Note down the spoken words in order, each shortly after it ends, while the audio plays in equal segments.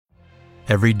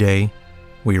Every day,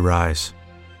 we rise,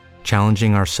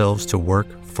 challenging ourselves to work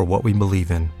for what we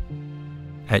believe in.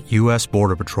 At U.S.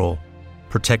 Border Patrol,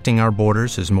 protecting our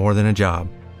borders is more than a job.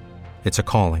 It's a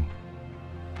calling.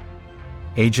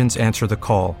 Agents answer the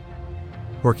call,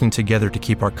 working together to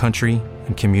keep our country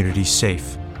and communities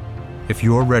safe. If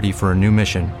you're ready for a new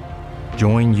mission,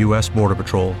 join U.S. Border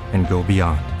Patrol and go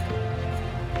beyond.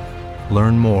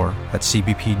 Learn more at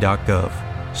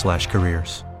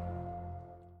cbp.gov/careers.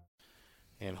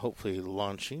 And hopefully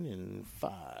launching in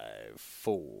 5,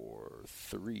 4,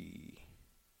 3.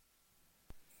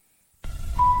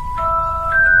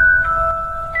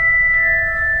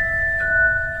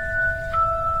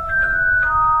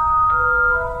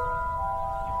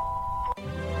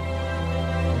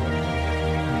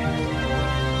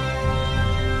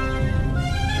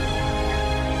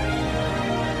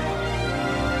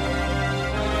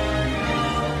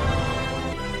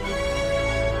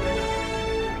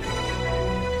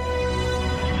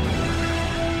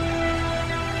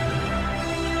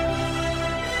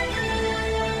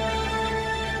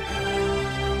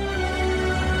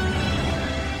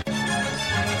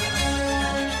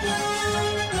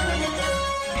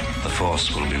 The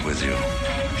Force will be with you,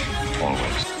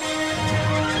 always.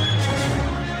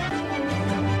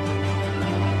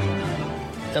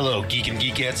 Hello, Geek and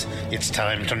Geekettes. It's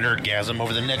time to nerdgasm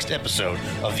over the next episode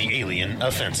of the Alien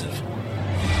Offensive.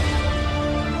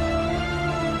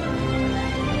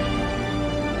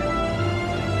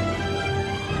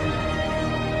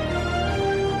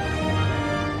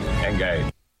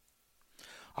 Engage.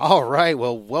 All right,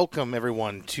 well, welcome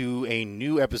everyone to a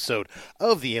new episode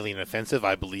of the Alien Offensive.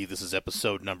 I believe this is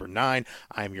episode number 9.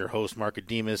 I'm your host, Mark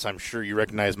Ademus. I'm sure you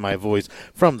recognize my voice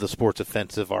from the Sports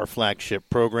Offensive, our flagship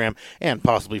program, and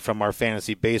possibly from our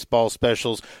fantasy baseball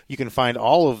specials. You can find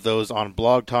all of those on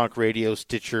Blog Talk Radio,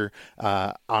 Stitcher,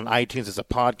 on iTunes as a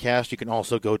podcast. You can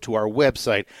also go to our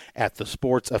website at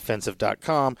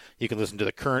thesportsoffensive.com. You can listen to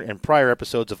the current and prior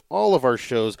episodes of all of our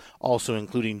shows, also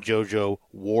including JoJo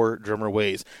War Drummer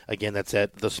Ways. Again, that's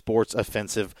at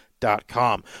thesportsoffensive.com.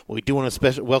 Well, we do want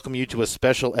to welcome you to a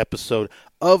special episode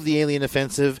of the Alien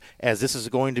Offensive, as this is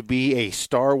going to be a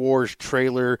Star Wars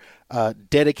trailer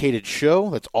dedicated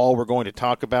show. That's all we're going to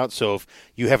talk about. So if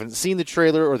you haven't seen the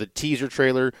trailer or the teaser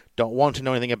trailer, don't want to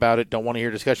know anything about it, don't want to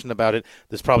hear discussion about it,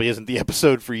 this probably isn't the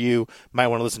episode for you. Might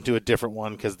want to listen to a different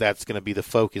one, because that's going to be the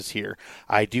focus here.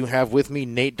 I do have with me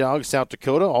Nate Dogg, South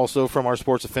Dakota, also from our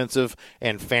Sports Offensive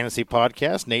and Fantasy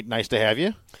podcast. Nate, nice to have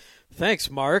you.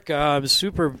 Thanks, Mark. I'm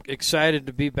super excited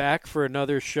to be back for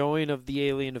another showing of the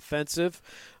Alien Offensive.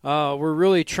 We're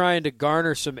really trying to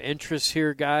garner some interest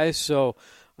here, guys, so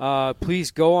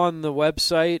please go on the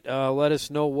website. Let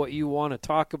us know what you want to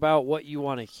talk about, what you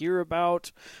want to hear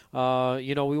about. We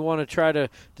want to try to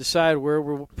decide where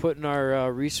we're putting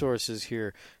our resources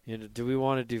here. Do we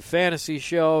want to do fantasy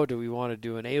show? Do we want to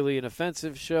do an Alien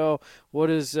Offensive show? What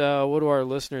do our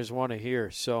listeners want to hear?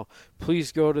 So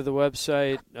please go to the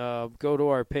website, go to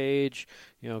our page,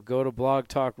 go to Blog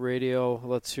Talk Radio.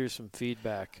 Let's hear some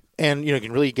feedback. And, you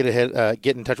can really get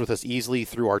in touch with us easily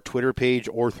through our Twitter page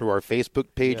or through our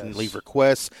Facebook page. Yes. And leave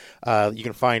requests. You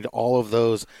can find all of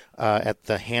those at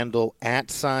the handle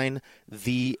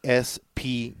 @the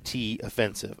SPT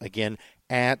Offensive. Again,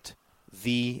 @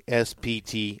 the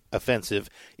SPT Offensive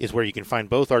is where you can find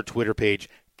both our Twitter page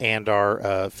and our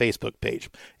Facebook page.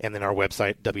 And then our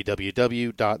website,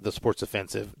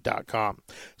 www.thesportsoffensive.com.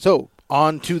 So,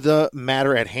 on to the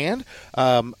matter at hand.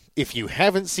 If you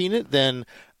haven't seen it, then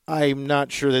I'm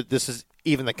not sure that this is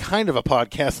even the kind of a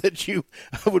podcast that you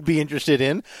would be interested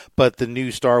in, but the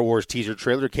new Star Wars teaser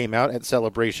trailer came out at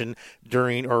Celebration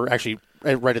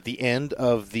right at the end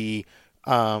of the,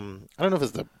 I don't know if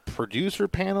it's the producer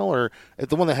panel or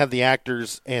the one that had the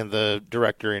actors and the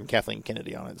director and Kathleen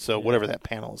Kennedy on it, so whatever that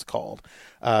panel is called.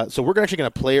 So we're actually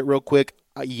going to play it real quick.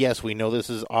 Yes, we know this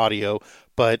is audio,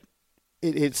 but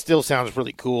it still sounds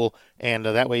really cool, and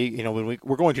that way, when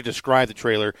we're going to describe the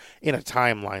trailer in a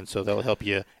timeline, so that'll help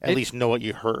you at least know what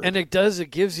you heard. And it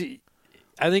gives you,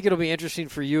 I think it'll be interesting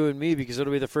for you and me, because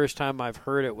it'll be the first time I've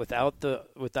heard it without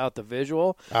the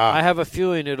visual. I have a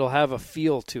feeling it'll have a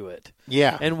feel to it.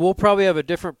 Yeah. And we'll probably have a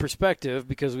different perspective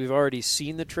because we've already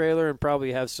seen the trailer and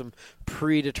probably have some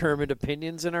predetermined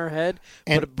opinions in our head.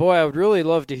 But, boy, I would really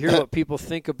love to hear what people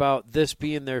think about this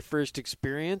being their first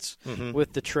experience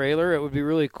with the trailer. It would be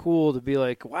really cool to be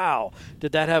like, wow,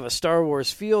 did that have a Star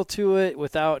Wars feel to it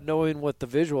without knowing what the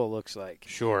visual looks like?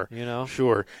 Sure.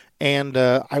 Sure. And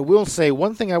I will say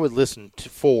one thing I would listen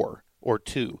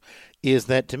to is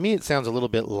that to me it sounds a little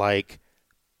bit like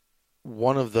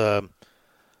one of the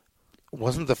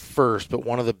wasn't the first, but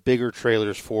one of the bigger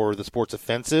trailers for the Sports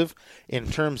Offensive in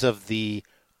terms of the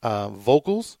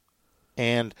vocals.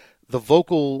 And the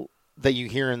vocal that you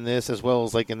hear in this, as well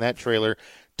as like in that trailer,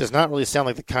 does not really sound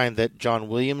like the kind that John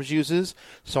Williams uses.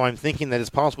 So I'm thinking that it's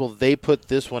possible they put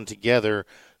this one together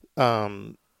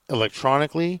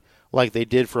electronically, like they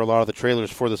did for a lot of the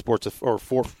trailers for the Sports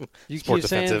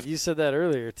Offensive. You said that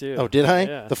earlier too. Oh, did I?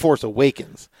 Yeah. The Force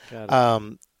Awakens. Got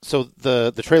it. So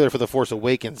the trailer for The Force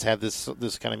Awakens had this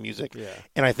kind of music, Yeah.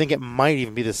 and I think it might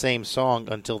even be the same song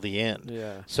until the end.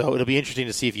 Yeah. So it'll be interesting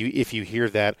to see if you hear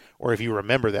that or if you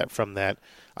remember that from that.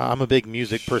 I'm a big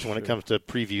music person when it comes to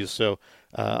previews, so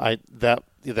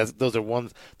those are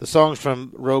ones. The songs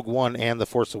from Rogue One and The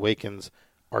Force Awakens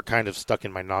are kind of stuck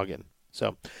in my noggin.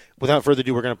 So without further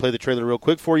ado, we're going to play the trailer real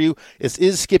quick for you. This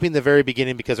is skipping the very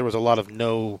beginning because there was a lot of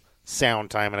no sound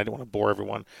time, and I don't want to bore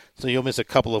everyone. So you'll miss a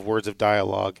couple of words of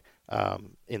dialogue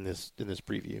in this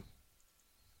preview.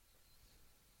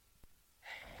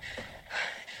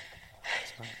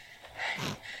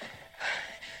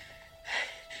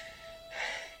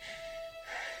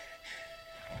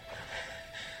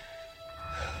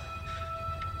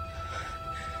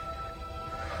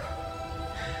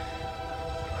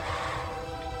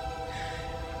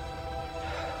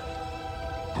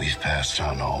 We've passed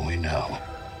on all we know.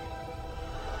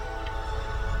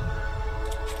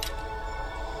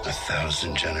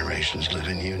 1,000 generations live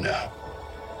in you now.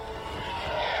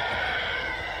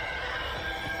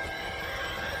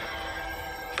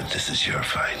 But this is your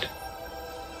fight.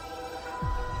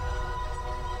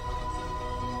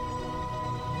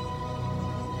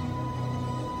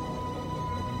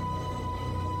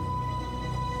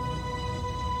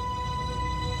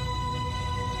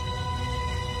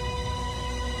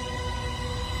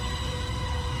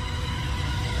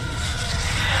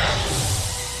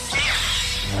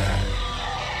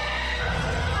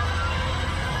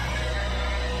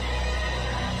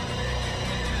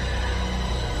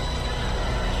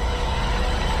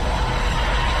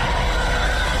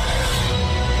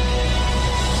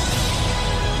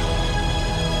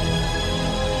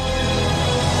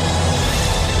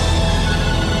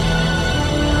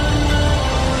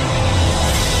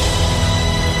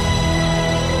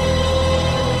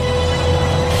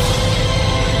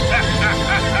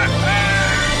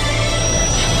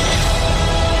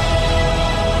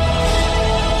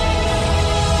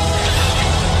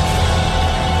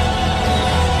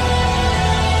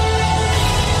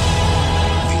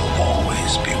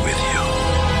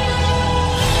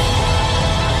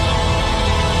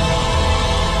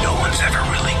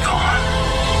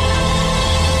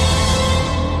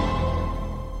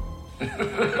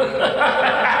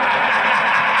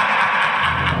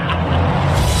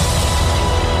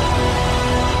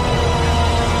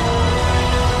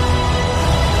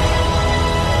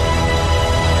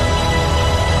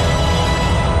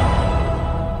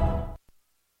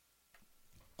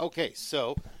 Okay,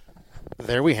 so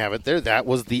there we have it. That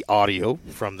was the audio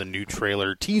from the new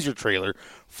teaser trailer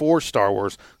for Star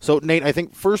Wars. So, Nate, I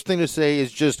think first thing to say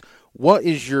is just what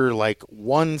is your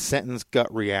one sentence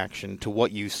gut reaction to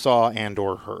what you saw and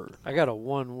or heard? I got a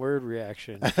one-word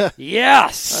reaction.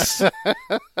 Yes!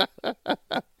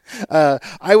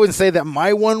 I would say that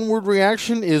my one-word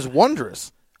reaction is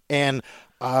wondrous. And,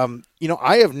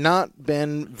 I have not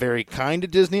been very kind to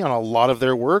Disney on a lot of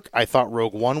their work. I thought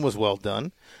Rogue One was well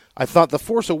done. I thought The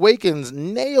Force Awakens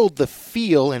nailed the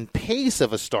feel and pace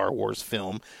of a Star Wars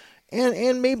film,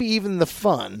 and maybe even the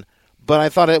fun. But I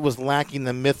thought it was lacking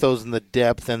the mythos and the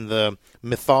depth and the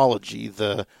mythology,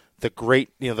 the great,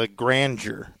 the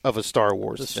grandeur of a Star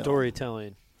Wars film. The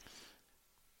storytelling.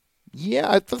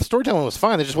 Yeah, I thought the storytelling was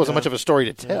fine. There just wasn't much of a story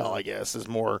to tell, I guess, is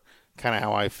more kind of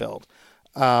how I felt.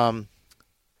 And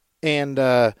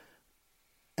I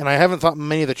haven't thought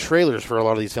many of the trailers for a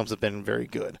lot of these films have been very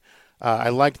good. I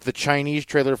liked the Chinese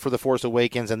trailer for The Force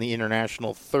Awakens and the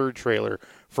international third trailer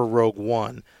for Rogue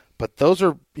One. But those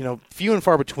are, few and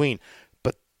far between.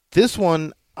 But this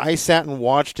one, I sat and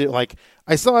watched it.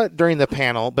 I saw it during the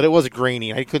panel, but it was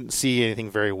grainy. I couldn't see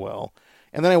anything very well.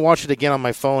 And then I watched it again on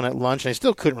my phone at lunch, and I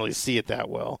still couldn't really see it that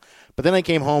well. But then I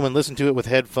came home and listened to it with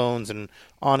headphones and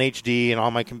on HD and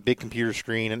on my big computer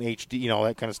screen and HD, all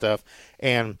that kind of stuff.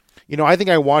 And, I think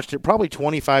I watched it probably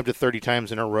 25 to 30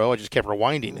 times in a row. I just kept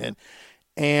rewinding it.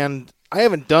 And I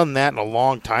haven't done that in a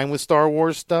long time with Star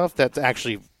Wars stuff that's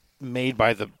actually made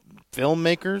by the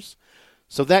filmmakers.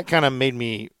 So that kind of made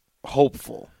me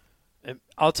hopeful. And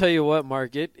I'll tell you what,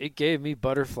 Mark, it gave me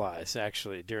butterflies,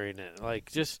 actually, during it.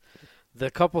 Just the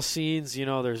couple scenes,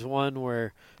 there's one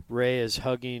where Rey is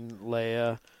hugging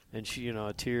Leia, and she,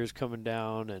 tears coming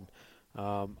down, and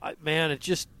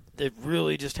it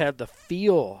really just had the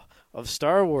feel of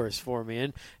Star Wars for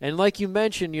me. And like you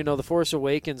mentioned, The Force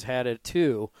Awakens had it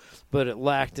too, but it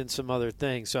lacked in some other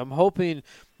things. So I'm hoping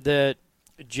that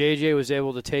JJ was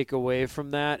able to take away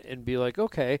from that and be like,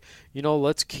 okay,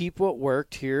 let's keep what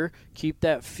worked here, keep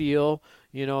that feel,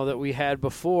 that we had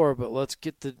before, but let's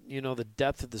get the, the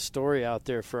depth of the story out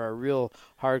there for our real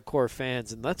hardcore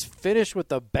fans, and let's finish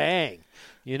with a bang.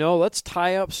 Let's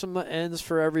tie up some ends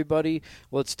for everybody.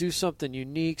 Let's do something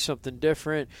unique, something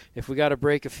different. If we got to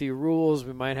break a few rules,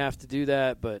 we might have to do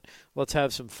that, but let's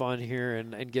have some fun here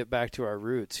and get back to our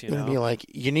roots. It'd be like,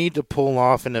 you need to pull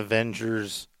off an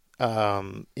Avengers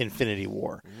Infinity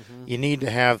War. Mm-hmm. You need to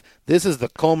have, this is the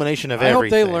culmination of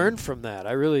everything. I hope they learned from that.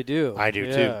 I really do. I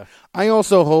do too. I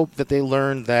also hope that they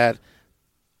learned that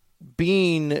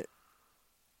being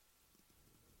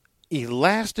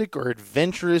elastic or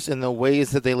adventurous in the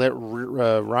ways that they let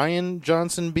Rian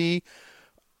Johnson be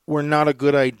were not a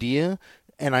good idea.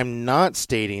 And I'm not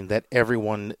stating that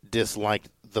everyone disliked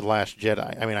The Last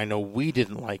Jedi. I mean, I know we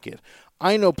didn't like it.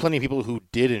 I know plenty of people who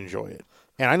did enjoy it.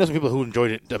 And I know some people who enjoyed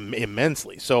it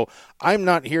immensely. So I'm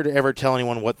not here to ever tell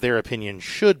anyone what their opinion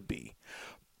should be.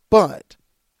 But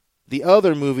the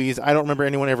other movies, I don't remember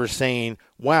anyone ever saying,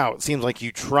 wow, it seems like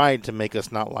you tried to make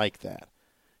us not like that.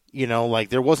 Like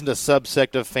there wasn't a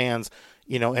subsect of fans,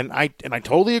 and I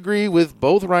totally agree with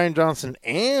both Rian Johnson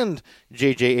and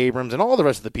J.J. Abrams and all the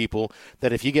rest of the people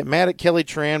that if you get mad at Kelly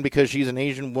Tran because she's an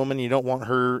Asian woman, you don't want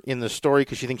her in the story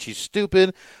because you think she's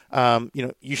stupid,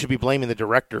 you should be blaming the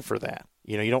director for that.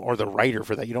 You don't, or the writer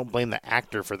for that. You don't blame the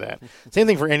actor for that. Same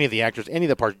thing for any of the actors, any of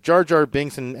the parts. Jar Jar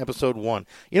Binks in Episode 1.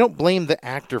 You don't blame the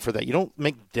actor for that. You don't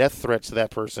make death threats to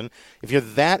that person. If you're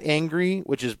that angry,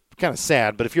 which is kind of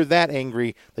sad, but if you're that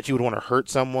angry that you would want to hurt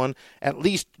someone, at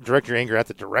least direct your anger at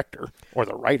the director or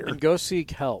the writer. And go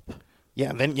seek help.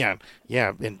 Yeah, and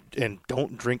then and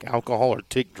don't drink alcohol or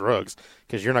take drugs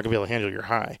because you're not going to be able to handle your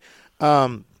high.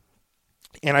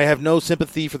 And I have no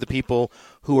sympathy for the people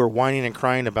who are whining and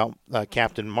crying about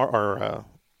Captain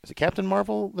is it Captain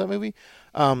Marvel, that movie?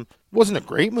 Wasn't a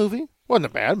great movie. Wasn't a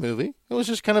bad movie. It was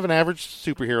just kind of an average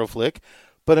superhero flick.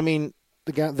 But, I mean,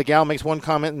 the gal makes one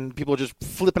comment and people are just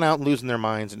flipping out and losing their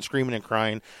minds and screaming and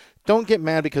crying. Don't get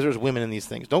mad because there's women in these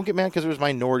things. Don't get mad because there's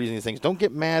minorities in these things. Don't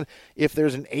get mad if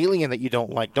there's an alien that you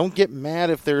don't like. Don't get mad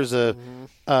if there's a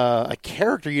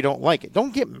character you don't like.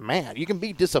 Don't get mad. You can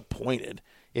be disappointed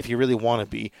if you really want to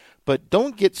be, but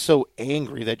don't get so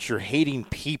angry that you're hating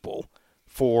people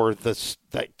for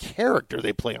that character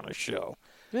they play on a show.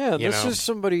 Yeah, this is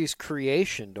somebody's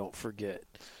creation, don't forget.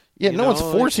 Yeah, no one's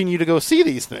forcing you to go see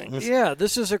these things. Yeah,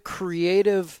 this is a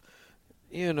creative,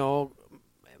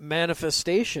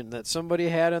 manifestation that somebody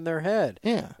had in their head.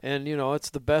 Yeah. And, it's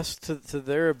the best to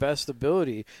their best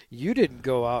ability. You didn't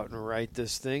go out and write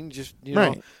this thing. Just,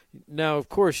 right. Now, of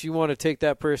course, you want to take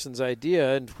that person's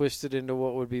idea and twist it into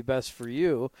what would be best for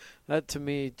you. That, to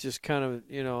me, just kind of,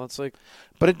 it's like...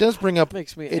 But it does bring up...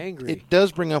 makes me angry. It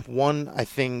does bring up one, I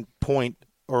think, point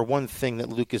or one thing that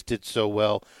Lucas did so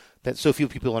well that so few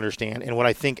people understand, and what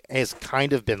I think has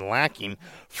kind of been lacking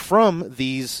from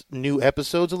these new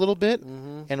episodes a little bit,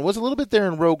 and was a little bit there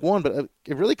in Rogue One, but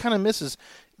it really kind of misses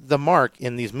the mark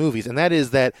in these movies, and that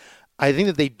is that I think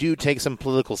that they do take some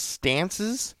political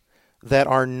stances that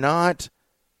are not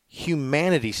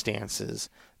humanity stances.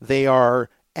 They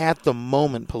are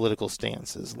at-the-moment political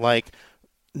stances, like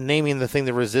naming the thing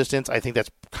the Resistance. I think that's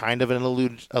kind of an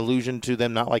allusion to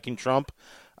them not liking Trump,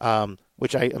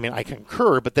 which I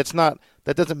concur, but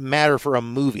that doesn't matter for a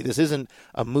movie. This isn't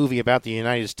a movie about the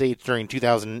United States during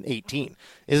 2018.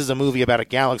 This is a movie about a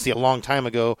galaxy a long time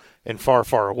ago and far,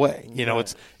 far away.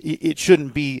 It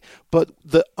shouldn't be. But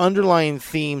the underlying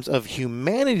themes of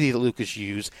humanity that Lucas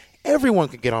used, everyone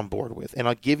could get on board with. And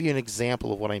I'll give you an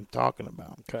example of what I'm talking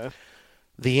about. Okay.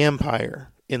 The Empire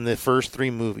in the first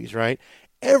three movies, right?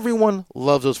 Everyone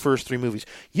loves those first three movies.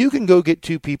 You can go get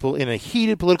two people in a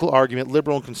heated political argument,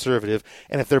 liberal and conservative,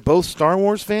 and if they're both Star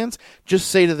Wars fans, just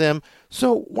say to them,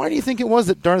 so why do you think it was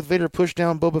that Darth Vader pushed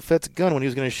down Boba Fett's gun when he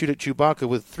was going to shoot at Chewbacca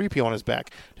with 3PO on his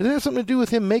back? Did that have something to do with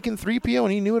him making 3PO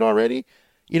and he knew it already?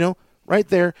 Right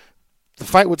there, the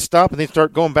fight would stop and they'd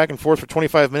start going back and forth for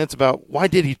 25 minutes about why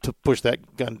did he push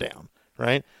that gun down,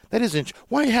 right? That isn't,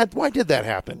 why did that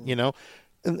happen,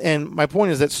 And my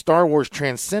point is that Star Wars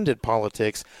transcended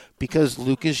politics because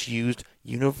Lucas used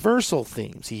universal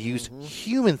themes. He used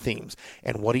human themes.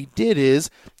 And what he did is,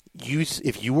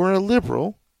 if you were a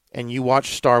liberal and you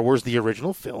watched Star Wars, the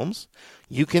original films,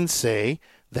 you can say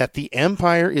that the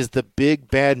Empire is the big,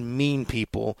 bad, mean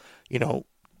people.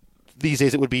 These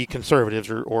days it would be conservatives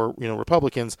or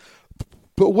Republicans.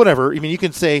 But whatever. I mean, you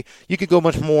could go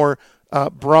much more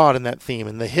broad in that theme,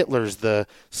 and the Hitlers, the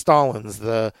Stalins,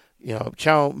 the Ho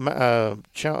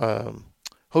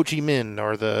Chi Minh,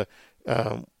 or the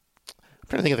I'm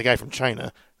trying to think of the guy from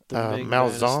China, Mao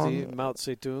Zedong. Mao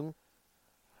Zedong.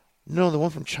 No, the one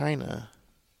from China.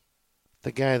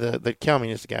 The guy, the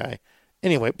communist guy.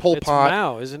 Anyway, Pol Pot. It's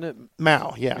Mao, isn't it?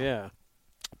 Mao, yeah. Yeah.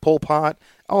 Pol Pot,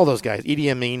 all those guys.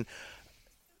 Idi Amin.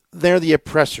 They're the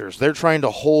oppressors. They're trying to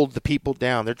hold the people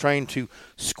down. They're trying to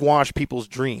squash people's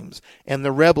dreams. And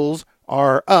the rebels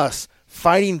are us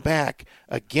fighting back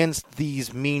against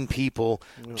these mean people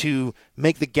to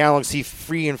make the galaxy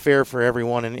free and fair for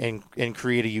everyone and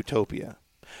create a utopia.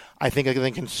 I think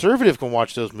a conservative can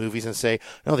watch those movies and say,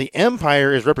 no, the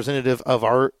empire is representative of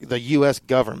the U.S.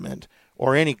 government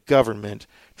or any government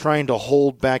trying to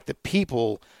hold back the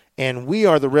people, and we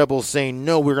are the rebels saying,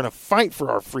 no, we're going to fight for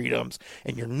our freedoms,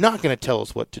 and you're not going to tell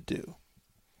us what to do.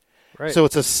 Right. So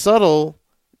it's a subtle,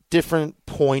 different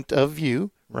point of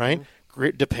view, right? Mm-hmm.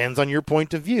 It depends on your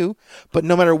point of view, but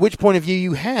no matter which point of view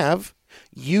you have,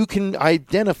 you can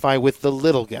identify with the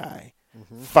little guy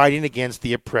fighting against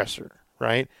the oppressor,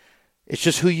 right? It's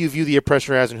just who you view the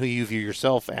oppressor as and who you view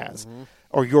yourself as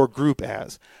or your group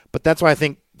as. But that's why I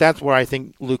think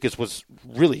Lucas was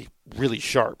really, really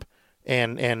sharp.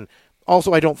 And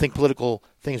also I don't think political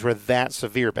things were that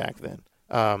severe back then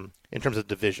in terms of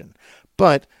division.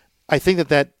 But I think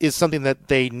that is something that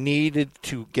they needed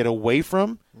to get away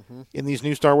from in these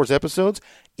new Star Wars episodes,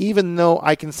 even though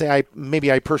I can say I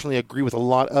personally agree with a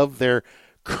lot of their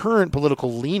current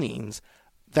political leanings.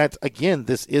 That, again,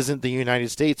 this isn't the United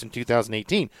States in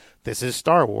 2018. This is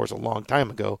Star Wars a long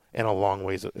time ago and a long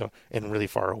ways and really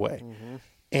far away.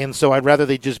 And so I'd rather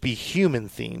they just be human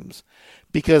themes.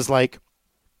 Because, like,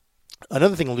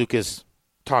 another thing Lucas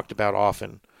talked about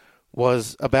often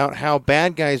was about how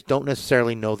bad guys don't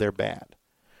necessarily know they're bad.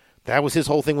 That was his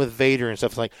whole thing with Vader and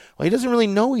stuff. It's like, well, he doesn't really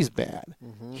know he's bad.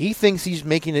 He thinks he's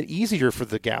making it easier for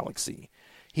the galaxy.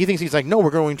 He thinks he's like, no, we're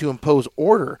going to impose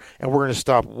order, and we're going to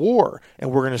stop war,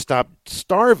 and we're going to stop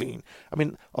starving. I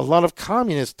mean, a lot of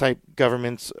communist-type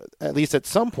governments, at least at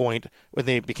some point, when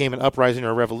they became an uprising or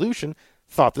a revolution,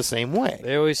 thought the same way.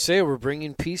 They always say we're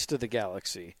bringing peace to the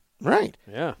galaxy. Right.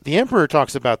 Yeah. The Emperor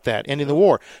talks about that, ending the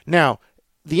war. Now,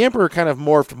 the Emperor kind of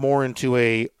morphed more into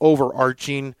a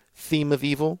overarching theme of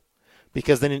evil,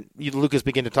 because then Lucas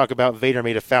began to talk about Vader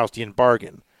made a Faustian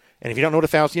bargain. And if you don't know what a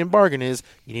Faustian bargain is,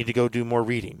 you need to go do more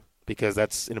reading, because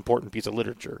that's an important piece of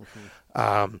literature.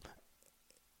 Also,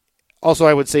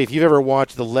 I would say if you've ever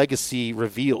watched The Legacy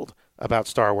Revealed about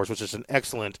Star Wars, which is an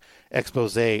excellent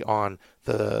expose on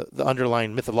the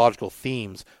underlying mythological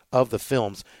themes of the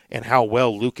films and how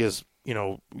well Lucas,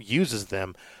 uses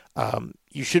them,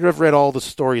 you should have read all the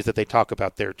stories that they talk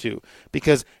about there too,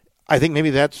 because I think maybe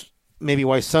that's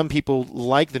why some people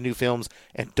like the new films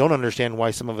and don't understand why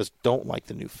some of us don't like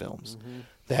the new films.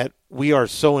 That we are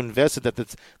so invested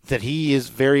that he is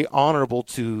very honorable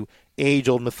to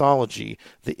age-old mythology,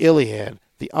 the Iliad,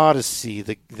 the Odyssey,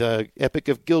 the Epic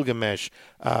of Gilgamesh.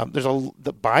 There's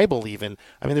the Bible even.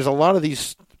 I mean, there's a lot of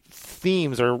these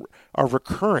themes are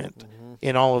recurrent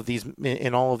in all of these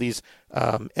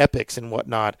epics and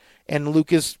whatnot. And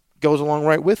Lucas goes along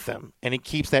right with them, and he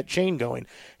keeps that chain going.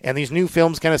 And these new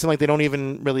films kind of seem like they don't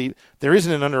even really, there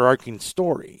isn't an underarching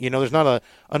story. There's not a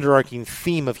underarching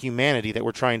theme of humanity that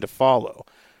we're trying to follow.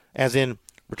 As in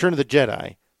Return of the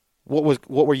Jedi, what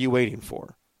were you waiting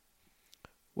for?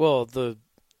 Well, the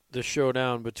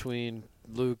showdown between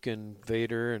Luke and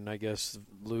Vader, and I guess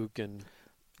Luke and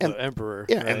the Emperor.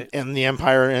 Yeah, right? and the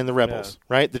Empire and the Rebels,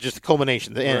 right? Just the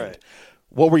culmination, the end. Right.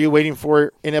 What were you waiting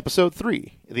for in Episode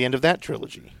 3, the end of that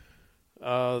trilogy?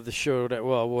 The show that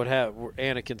would have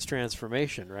Anakin's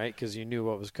transformation, right? Because you knew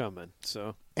what was coming.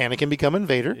 So Anakin becoming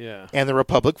Vader, yeah, and the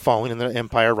Republic falling and the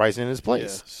Empire rising in its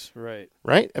place. Yes, right.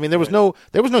 Right. I mean, there was no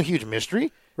huge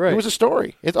mystery. Right. It was a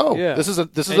story. This is a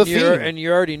theme. And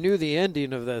you already knew the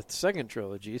ending of the second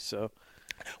trilogy, so.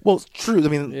 Well, it's true. I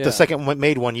mean, the second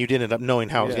made one, you did end up knowing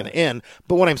how it was going to end.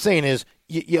 But what I'm saying is,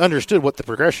 you understood what the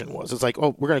progression was. It's like,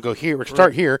 oh, we're going to go here. We're going to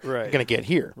start here. Right. We're going to get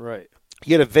here. Right.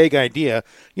 You had a vague idea,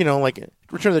 like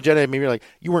Return of the Jedi, maybe like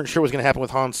you weren't sure what was going to happen with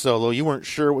Han Solo. You weren't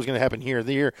sure what was going to happen here or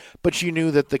there, but you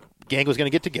knew that the gang was going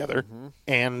to get together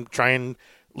and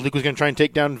Luke was going to try and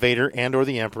take down Vader and or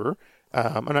the Emperor.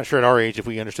 I'm not sure at our age if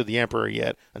we understood the Emperor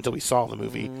yet until we saw the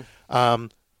movie.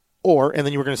 And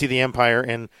then you were going to see the Empire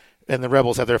and the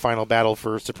Rebels have their final battle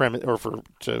for supremacy or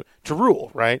to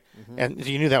rule, right? And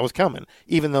you knew that was coming,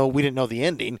 even though we didn't know the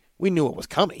ending. We knew it was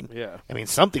coming. Yeah, I mean,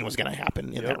 something was going to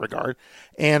happen in that regard.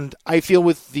 And I feel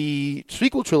with the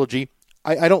sequel trilogy,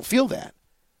 I don't feel that.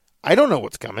 I don't know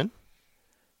what's coming.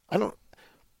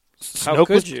 How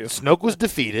could you? Snoke was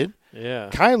defeated. Yeah.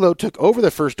 Kylo took over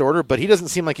the First Order, but he doesn't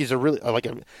seem like he's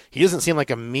he doesn't seem like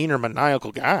a mean or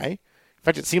maniacal guy. In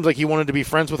fact, it seems like he wanted to be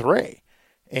friends with Rey.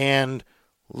 And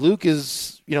Luke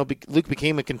Luke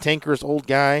became a cantankerous old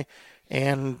guy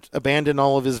and abandoned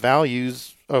all of his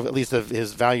values, or at least of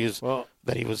his values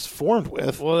that he was formed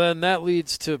with. Well, then that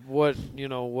leads to what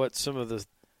some of the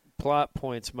plot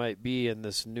points might be in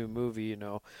this new movie,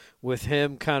 with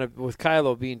him with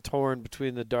Kylo being torn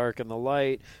between the dark and the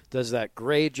light. Does that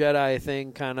gray Jedi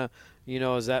thing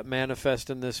is that manifest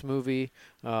in this movie?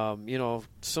 Some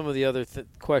of the other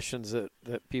questions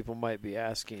that people might be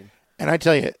asking. And I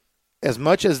tell you, as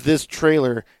much as this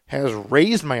trailer has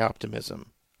raised my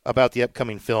optimism about the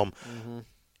upcoming film,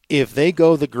 if they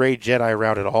go the gray Jedi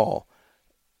route at all,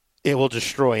 it will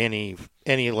destroy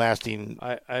any lasting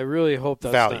I really hope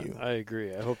that's value. I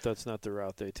agree. I hope that's not the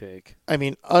route they take. I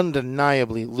mean,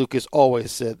 undeniably, Lucas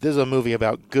always said this is a movie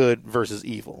about good versus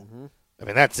evil. I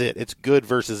mean, that's it. It's good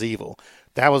versus evil.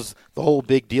 That was the whole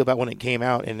big deal about when it came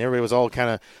out, and everybody was all kind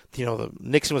of, the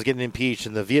Nixon was getting impeached,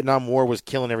 and the Vietnam War was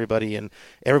killing everybody, and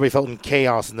everybody felt in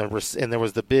chaos, and there was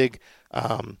the big,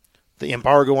 the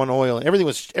embargo on oil, and everything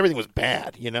was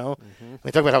bad, They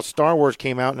talk about how Star Wars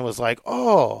came out, and it was like,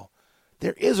 oh,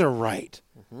 there is a right.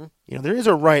 There is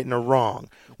a right and a wrong.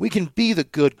 We can be the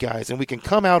good guys, and we can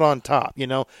come out on top.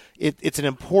 It's an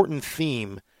important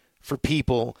theme for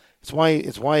people. It's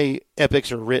why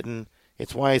epics are written.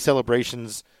 It's why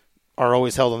celebrations are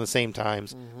always held on the same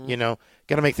times. Got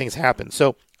to make things happen.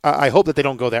 So I hope that they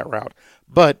don't go that route.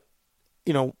 But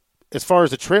as far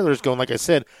as the trailers go, like I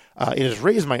said, it has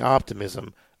raised my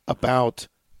optimism about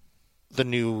the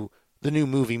new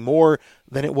movie more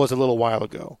than it was a little while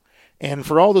ago. And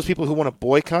for all those people who want to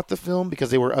boycott the film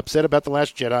because they were upset about The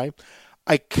Last Jedi,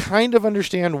 I kind of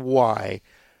understand why.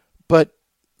 But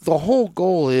the whole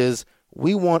goal is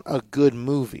we want a good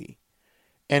movie.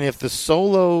 And if the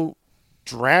Solo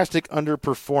drastic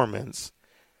underperformance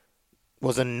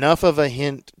was enough of a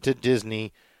hint to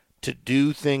Disney to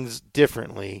do things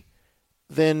differently,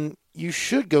 then you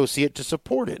should go see it to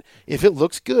support it. If it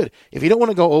looks good. If you don't want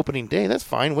to go opening day, that's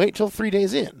fine. Wait till 3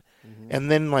 days in. And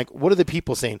then, what are the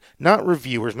people saying? Not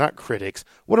reviewers, not critics.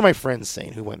 What are my friends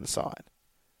saying who went and saw it?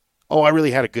 Oh, I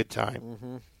really had a good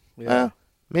time. Yeah.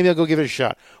 Maybe I'll go give it a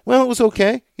shot. Well, it was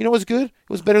okay. It was good. It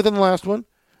was better than the last one.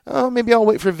 Oh, maybe I'll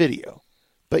wait for video.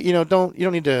 But, you don't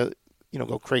need to,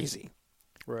 go crazy.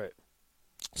 Right.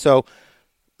 So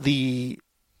the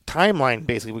timeline,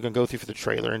 basically, we're going to go through for the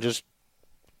trailer and just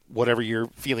whatever your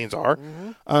feelings are.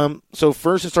 So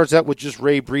first it starts out with just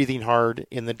Rey breathing hard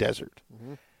in the desert.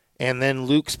 And then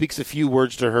Luke speaks a few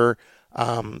words to her.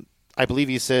 I believe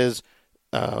he says,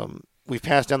 we've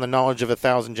passed down the knowledge of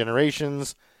 1,000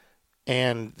 generations,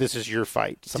 and this is your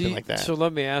fight, something like that. So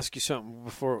let me ask you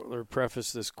something or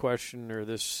preface this question or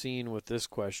this scene with this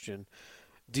question.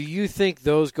 Do you think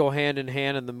those go hand in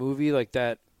hand in the movie, like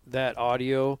that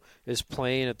audio is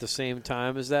playing at the same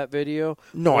time as that video?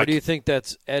 No. Or do you think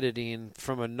that's editing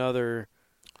from another?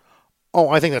 Oh,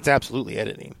 I think that's absolutely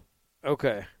editing.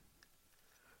 Okay.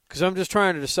 Because I'm just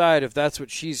trying to decide if that's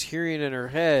what she's hearing in her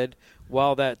head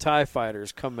while that TIE fighter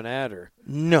is coming at her.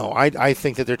 No, I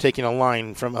think that they're taking a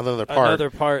line from another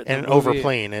part and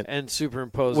overplaying it. And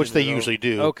superimposing which they usually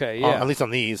do. Okay, yeah. At least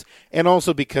on these. And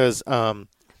also because I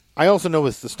also know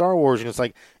with the Star Wars, it's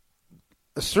like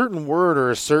a certain word or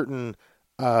a certain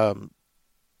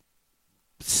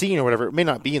scene or whatever, it may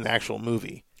not be in the actual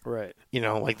movie. Right.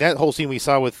 Like that whole scene we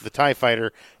saw with the TIE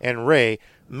fighter and Rey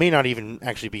may not even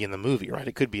actually be in the movie, right?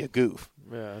 It could be a goof.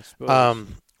 Yeah, I suppose.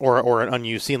 Or an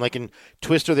unused scene. Like in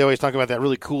Twister, they always talk about that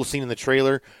really cool scene in the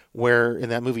trailer where in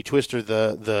that movie Twister,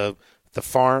 the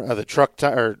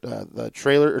tractor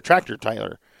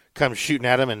Tyler comes shooting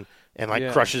at him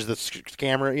and crushes the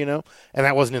camera, and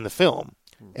that wasn't in the film.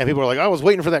 And people are like, I was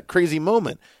waiting for that crazy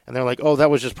moment. And they're like, oh, that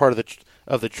was just part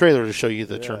of the trailer to show you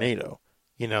the tornado,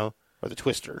 or the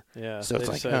Twister. Yeah, so it's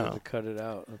like, to cut it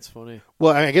out. That's funny.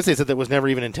 Well, I guess they said that was never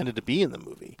even intended to be in the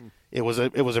movie. It was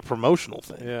a promotional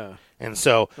thing. Yeah. And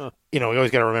so, we always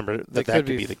got to remember that could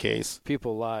be the case.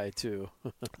 People lie too.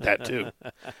 That too,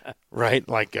 right?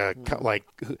 Like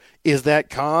is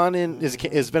that Khan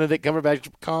is Benedict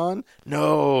Cumberbatch Khan?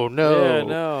 No. Yeah,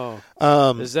 no.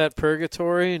 Is that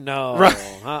purgatory? No.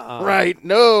 Right. Right.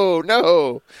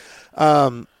 No.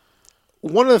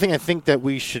 One other thing I think that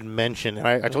we should mention, and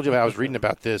I told you I was reading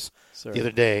about this the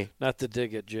other day. Not to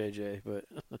dig at JJ, but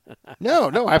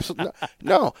no, absolutely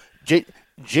no.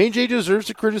 JJ deserves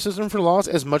the criticism for loss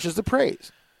as much as the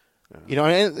praise. You know,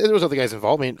 and there was other guys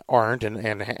involved. I mean, Arndt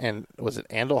and was it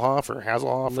Andelhoff or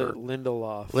Hasselhoff or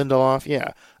Lindelof? Lindelof,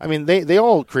 yeah. I mean, they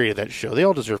all created that show. They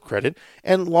all deserve credit.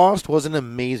 And Lost was an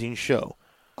amazing show.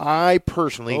 I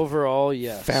personally Overall,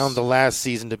 yes. found the last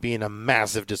season to be a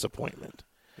massive disappointment.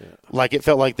 Yeah. Like, it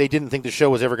felt like they didn't think the show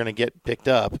was ever going to get picked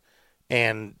up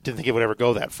and didn't think it would ever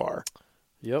go that far.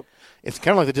 Yep. It's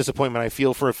kind of like the disappointment I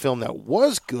feel for a film that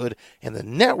was good and the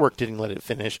network didn't let it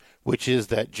finish, which is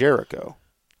that Jericho.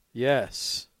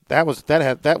 Yes. That was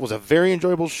a very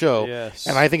enjoyable show, Yes.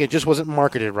 and I think it just wasn't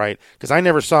marketed right because I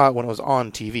never saw it when it was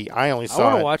on TV. I only I saw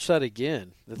want it. to watch that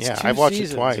again. That's Yeah, 2 I've watched it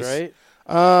seasons, twice. right?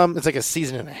 It's like a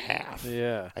season and a half.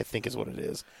 Yeah. I think is what it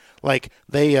is. Like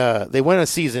they went a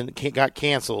season, got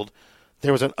canceled.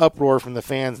 There was an uproar from the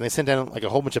fans, and they sent down like a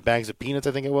whole bunch of bags of peanuts,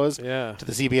 I think it was, Yeah. to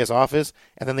the CBS office,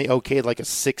 and then they okayed like a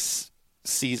 6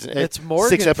 season, It's Morgan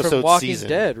 6 episode from Walking season.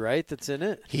 Dead, right? That's in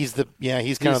it. He's kind of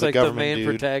He's the like government the main dude.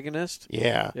 protagonist.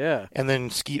 Yeah, Yeah. And then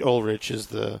Skeet Ulrich is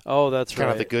the Oh, that's kind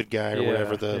right. of the good guy or Yeah,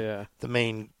 whatever. yeah. The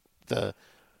main I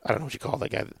don't know what you call that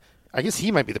guy. I guess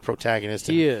he might be the protagonist.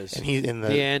 He is. and he's in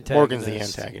The antagonist. Morgan's the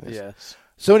antagonist. Yes.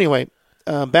 So anyway,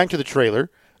 back to the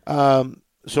trailer.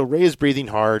 So Ray is breathing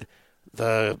hard.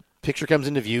 The picture comes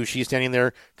into view. She's standing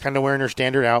there, kind of wearing her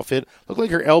standard outfit. Looked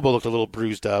like her elbow looked a little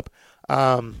bruised up.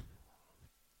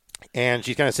 And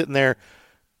she's kind of sitting there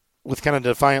with kind of a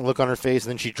defiant look on her face. And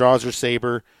then she draws her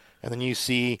saber. And then you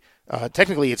see,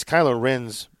 technically it's Kylo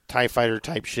Ren's TIE fighter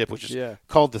type ship, which is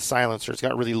called the Silencer. It's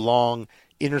got really long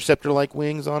interceptor-like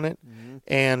wings on it. Mm-hmm.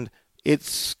 And it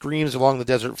screams along the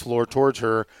desert floor towards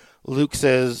her. Luke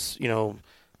says,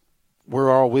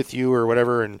 we're all with you or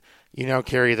whatever, and you now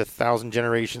carry the 1,000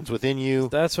 generations within you.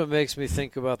 That's what makes me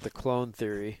think about the clone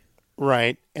theory.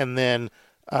 Right. And then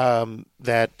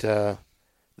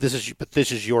this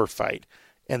is your fight.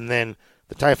 And then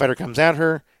the TIE fighter comes at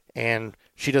her, and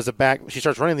she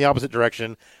starts running the opposite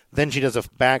direction. Then she does a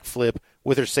backflip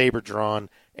with her saber drawn,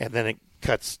 and then it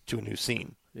cuts to a new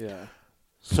scene. Yeah.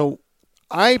 So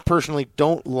I personally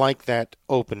don't like that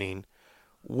opening.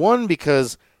 One,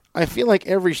 because I feel like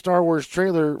every Star Wars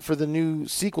trailer for the new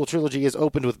sequel trilogy is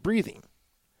opened with breathing.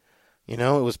 It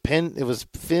was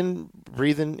Finn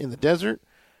breathing in the desert,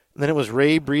 and then it was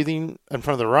Rey breathing in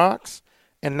front of the rocks,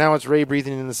 and now it's Rey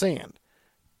breathing in the sand.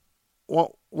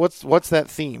 Well, what's that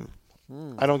theme?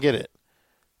 I don't get it.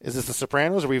 Is this The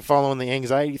Sopranos? Are we following the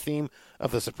anxiety theme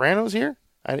of The Sopranos here?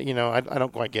 I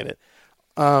don't quite get it.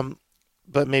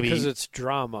 But maybe because it's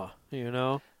drama,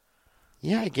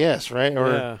 Yeah, I guess,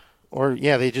 right? Or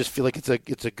they just feel like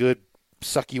it's a good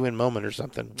suck you in moment or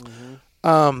something.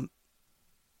 Mm-hmm.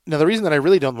 Now the reason that I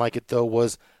really don't like it though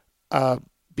was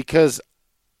because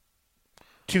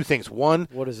two things. One,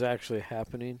 what is actually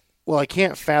happening? Well, I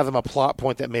can't fathom a plot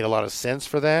point that made a lot of sense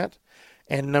for that.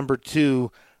 And number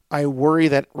two, I worry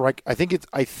that I think it's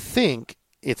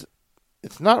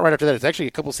not right after that. It's actually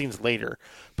a couple scenes later.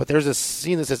 But there's a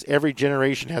scene that says every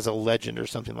generation has a legend or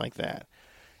something like that.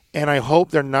 And I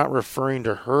hope they're not referring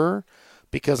to her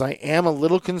because I am a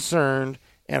little concerned,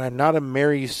 and I'm not a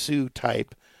Mary Sue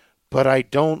type, but I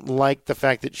don't like the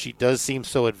fact that she does seem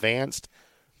so advanced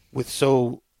with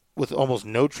almost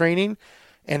no training.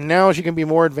 And now she can be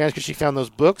more advanced because she found those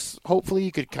books. Hopefully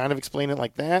you could kind of explain it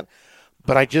like that.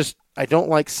 But I don't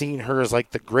like seeing her as like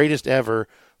the greatest ever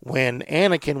when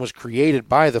Anakin was created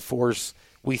by the Force,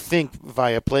 we think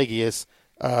via Plagueis,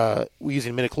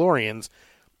 using midichlorians,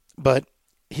 but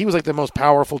he was like the most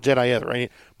powerful Jedi ever,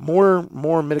 right? More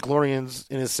midichlorians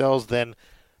in his cells than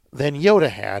Yoda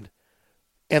had.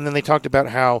 And then they talked about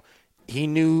how he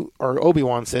knew, or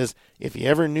Obi-Wan says, if he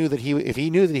knew that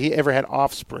he ever had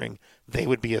offspring, they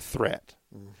would be a threat.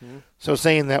 Mm-hmm. So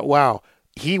saying that, wow,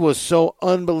 he was so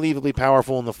unbelievably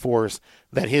powerful in the Force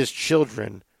that his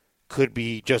children could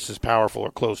be just as powerful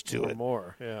or close to it.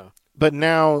 More, yeah. But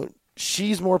now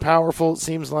she's more powerful, it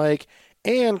seems like.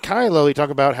 And Kylo, he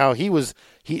talked about how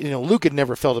Luke had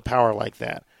never felt a power like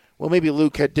that. Well, maybe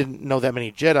Luke didn't know that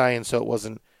many Jedi, and so it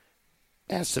wasn't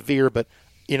as severe. But,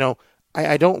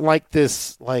 I don't like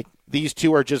this, like, these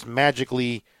two are just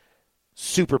magically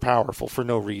super powerful for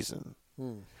no reason.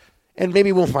 And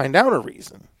maybe we'll find out a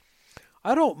reason.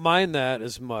 I don't mind that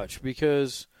as much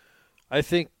because I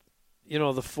think,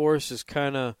 the Force is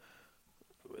kind of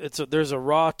there's a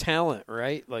raw talent,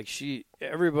 right? Like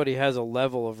everybody has a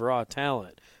level of raw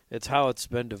talent. It's how it's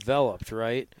been developed,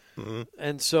 right? Mm-hmm.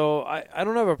 And so I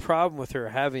don't have a problem with her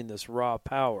having this raw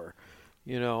power.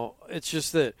 It's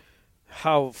just that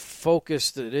how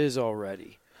focused it is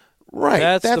already.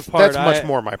 Right. That's the part. That's much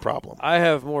more my problem. I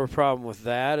have more problem with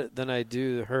that than I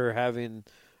do her having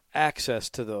access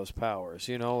to those powers.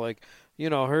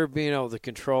 her being able to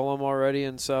control them already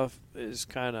and stuff is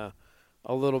kind of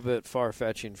a little bit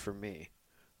far-fetching for me.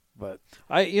 But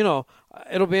it'll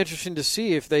be interesting to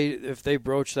see if they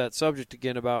broach that subject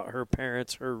again about her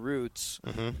parents, her roots,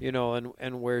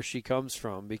 and where she comes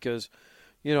from. Because,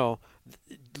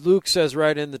 Luke says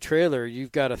right in the trailer,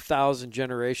 you've got 1,000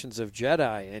 generations of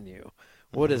Jedi in you.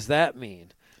 What does that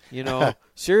mean?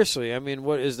 Seriously, I mean,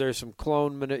 what is there some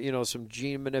some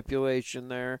gene manipulation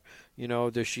there?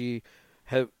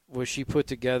 Was she put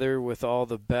together with all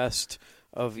the best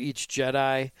of each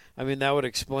Jedi? I mean, that would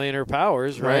explain her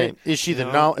powers, right? Is she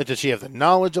does she have the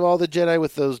knowledge of all the Jedi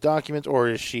with those documents, or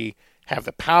does she have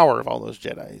the power of all those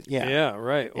Jedi? Yeah,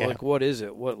 right. Yeah. Like, what is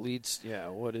it? What leads? Yeah,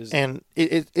 what is it? And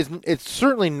it's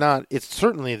certainly not. It's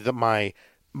certainly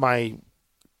my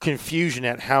confusion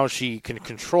at how she can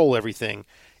control everything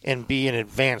and be an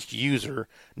advanced user,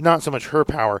 not so much her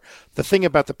power. The thing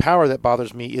about the power that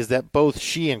bothers me is that both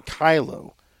she and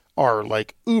Kylo are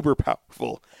like uber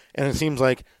powerful, and it seems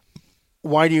like,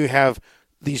 why do you have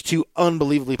these two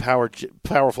unbelievably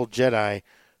powerful Jedi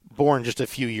born just a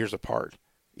few years apart?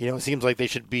 It seems like they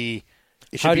should be.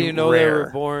 How do you know rare. they were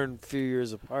born a few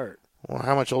years apart? Well,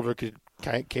 how much older could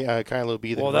Kylo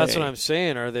be than Well, that's Rey? what I'm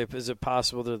saying. Is it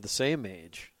possible they're the same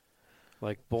age,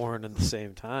 like born at the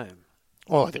same time?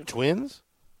 Oh, like they're twins?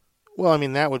 Well, I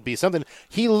mean, that would be something.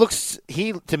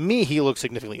 To me, he looks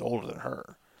significantly older than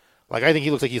her. Like, I think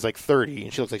he looks like he's like 30,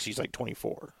 and she looks like she's like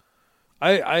 24.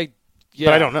 But I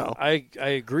don't know. I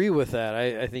agree with that.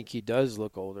 I think he does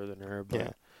look older than her. But yeah.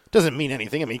 Doesn't mean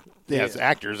anything. I mean, as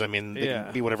actors, I mean, they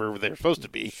can be whatever they're supposed to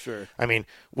be. Sure. I mean,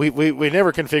 we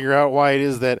never can figure out why it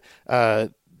is that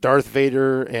Darth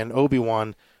Vader and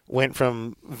Obi-Wan went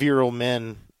from virile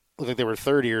men, looked like they were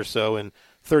 30 or so, and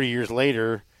 30 years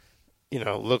later,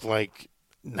 looked like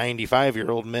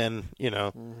 95-year-old men,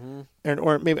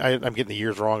 or maybe I'm getting the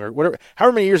years wrong, or whatever.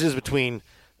 However many years is between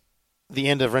the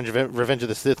end of Revenge of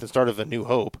the Sith and start of A New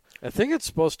Hope. I think it's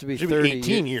supposed to be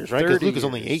 18 years, right? Because Luke is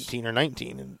only 18 or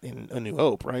 19 in A New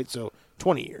Hope, right? So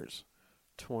 20 years.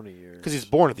 20 years. Because he's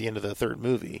born at the end of the third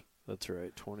movie. That's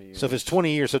right, 20 years. So if it's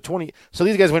 20 years, so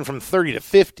these guys went from 30 to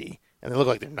 50, and they look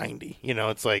like they're 90.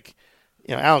 It's like,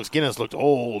 Alex Guinness looked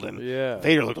old, and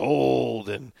Vader looked old,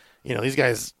 and these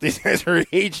guys are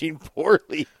aging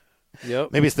poorly.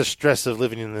 Yep. Maybe it's the stress of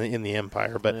living in the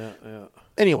Empire, but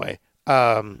anyway.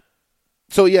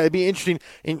 So it'd be interesting.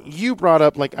 And you brought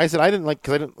up, like I said,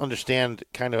 because I didn't understand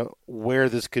kind of where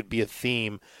this could be a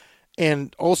theme,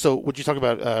 and also would you talk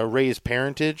about Rey's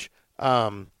parentage?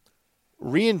 Rian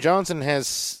Johnson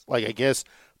has, I guess,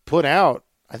 put out.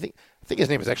 I think his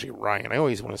name is actually Ryan. I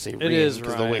always want to say Rian because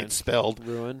of the way it's spelled.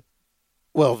 Ruin.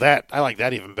 Well, I like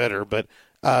that even better. But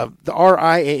the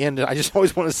R-I-A-N, I just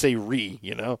always want to say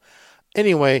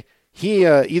Anyway, he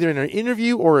either in an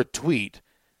interview or a tweet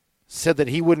said that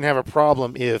he wouldn't have a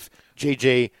problem if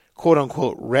JJ,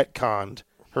 quote-unquote, retconned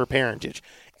her parentage.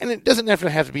 And it doesn't have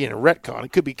to be in a retcon.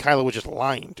 It could be Kylo was just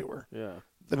lying to her. Yeah.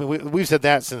 I mean, we've said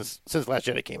that since Last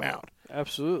Jedi came out.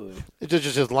 Absolutely. It's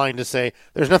just lying to say,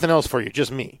 there's nothing else for you, just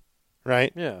me.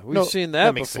 Right? Yeah, we've seen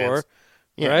that before.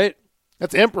 Yeah. Right?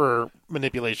 That's Emperor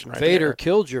manipulation right Vader there.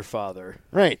 killed your father.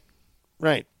 Right.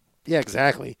 Yeah,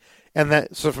 exactly. And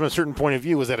so from a certain point of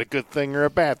view, was that a good thing or a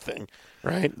bad thing?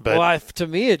 Right? But to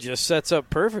me, it just sets up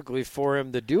perfectly for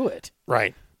him to do it.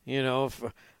 Right.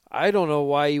 I don't know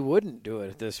why he wouldn't do it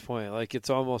at this point. Like, it's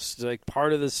almost like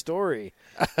part of the story.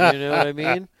 You know what I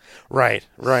mean? Right.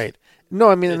 No,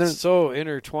 I mean, it's so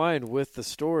intertwined with the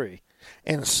story.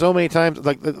 And so many times,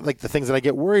 like the things that I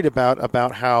get worried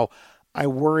about how I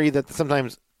worry that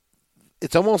sometimes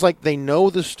it's almost like they know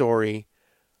the story,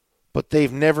 but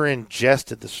they've never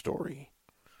ingested the story.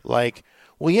 Like,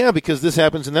 well, yeah, because this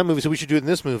happens in that movie, so we should do it in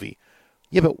this movie.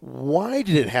 Yeah, but why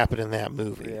did it happen in that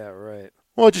movie? Yeah, right.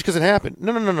 Well, just because it happened.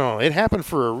 No. It happened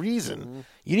for a reason. Mm-hmm.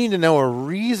 You need to know a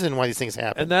reason why these things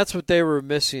happen. And that's what they were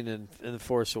missing in The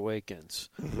Force Awakens,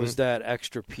 was that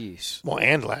extra piece. Well,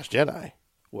 and Last Jedi.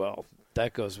 Well,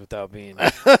 that goes without being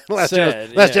Last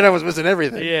said. Jedi was missing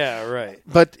everything. Yeah, right.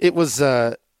 But it was,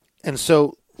 and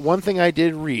so one thing I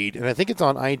did read, and I think it's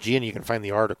on IGN, you can find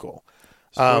the article.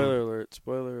 Spoiler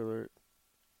alert.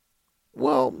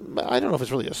 Well, I don't know if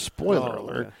it's really a spoiler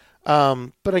alert. Yeah.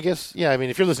 But I guess, I mean,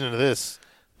 if you're listening to this,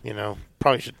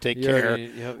 probably should take care.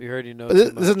 You already know.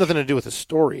 This has nothing to do with the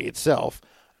story itself.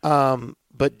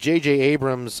 But J.J.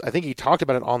 Abrams, I think he talked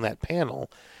about it on that panel,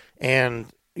 and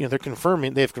they've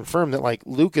confirmed that like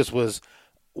Lucas was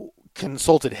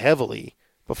consulted heavily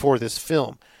before this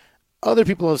film. Other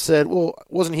people have said, well,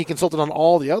 wasn't he consulted on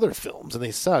all the other films and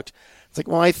they sucked? It's like,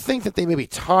 well, I think that they maybe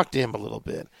talked to him a little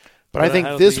bit. But I think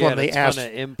don't this he one had a they ton asked.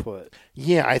 of input.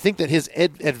 Yeah, I think that his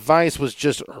advice was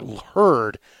just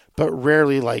heard, but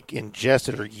rarely like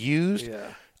ingested or used. Yeah.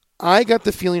 I got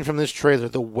the feeling from this trailer,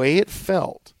 the way it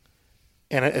felt,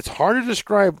 and it's hard to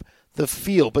describe the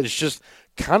feel, but it's just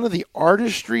kind of the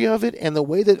artistry of it and the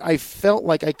way that I felt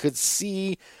like I could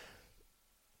see.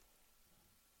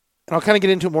 And I'll kind of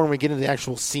get into it more when we get into the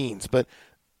actual scenes, but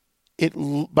it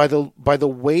by the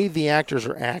way the actors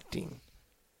are acting,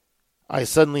 I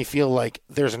suddenly feel like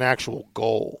there's an actual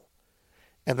goal.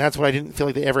 And that's what I didn't feel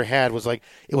like they ever had, was like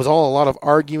it was all a lot of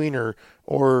arguing or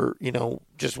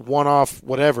just one-off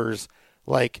whatevers,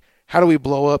 like how do we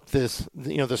blow up this,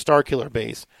 the Starkiller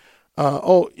base?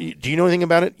 Do you know anything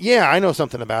about it? Yeah, I know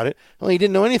something about it. Well, he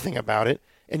didn't know anything about it,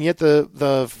 and yet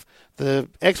the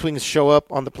X-Wings show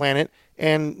up on the planet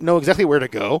and know exactly where to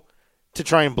go to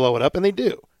try and blow it up, and they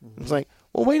do. Mm-hmm. It's like,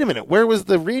 well, wait a minute. Where was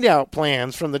the readout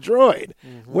plans from the droid?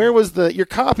 Mm-hmm. Where was you're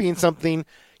copying something,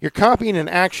 you're copying an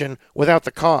action without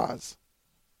the cause.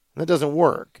 That doesn't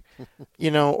work.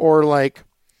 Or like,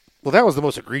 well, that was the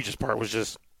most egregious part, was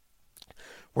just,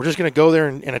 we're just going to go there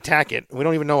and attack it. We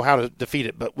don't even know how to defeat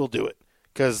it, but we'll do it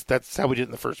because that's how we did it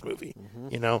in the first movie.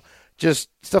 Mm-hmm. Just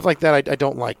stuff like that I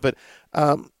don't like. But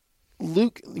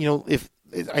Luke, if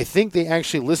I think they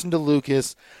actually listened to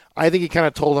Lucas, I think he kind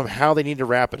of told them how they need to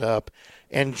wrap it up.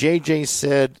 And JJ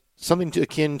said something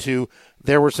akin to,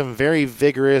 there were some very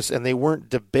vigorous, and they weren't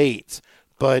debates,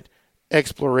 but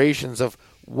explorations of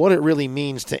what it really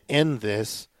means to end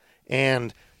this.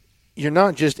 And you're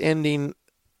not just ending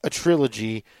a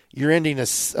trilogy, you're ending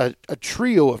a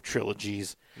trio of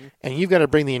trilogies, and you've got to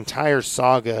bring the entire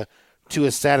saga to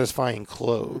a satisfying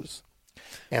close.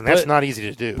 And that's not easy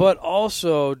to do. But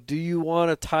also, do you want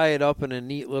to tie it up in a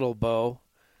neat little bow?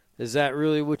 Is that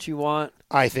really what you want?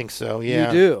 I think so, yeah.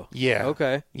 You do? Yeah.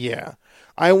 Okay. Yeah.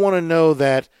 I want to know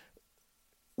that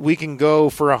we can go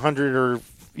for 100 or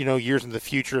years in the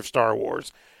future of Star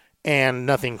Wars, and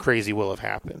nothing crazy will have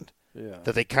happened. Yeah.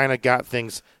 That they kind of got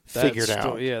things figured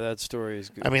out. Yeah, that story is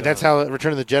good. I mean, that's how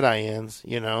Return of the Jedi ends,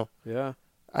 Yeah.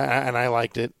 And I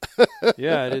liked it.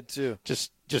 Yeah, I did too.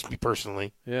 Just me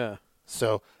personally. Yeah.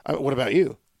 So, what about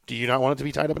you? Do you not want it to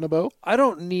be tied up in a bow? I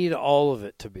don't need all of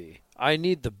it to be. I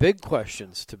need the big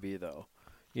questions to be, though.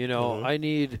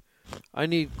 Mm-hmm. I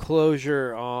need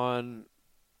closure on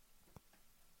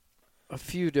a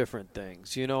few different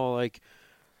things. Like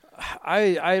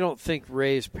I don't think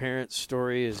Rey's parents'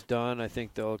 story is done. I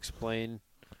think they'll explain.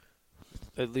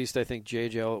 At least I think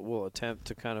JJ will attempt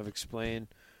to kind of explain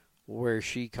where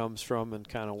she comes from and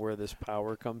kind of where this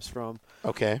power comes from.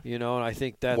 Okay. And I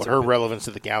think that's what her relevance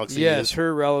to the galaxy is. Yes,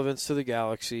 her relevance to the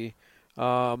galaxy.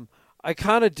 I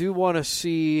kind of do want to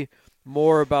see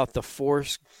more about the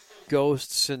Force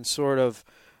ghosts and sort of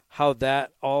how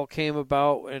that all came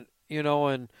about. And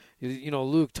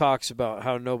Luke talks about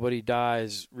how nobody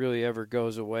dies, really ever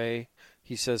goes away.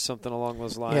 He says something along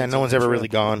those lines. Yeah, no one's ever really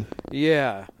gone.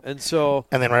 Yeah, and so...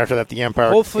 And then right after that, the Emperor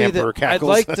Hopefully, cackles. I'd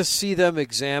like to see them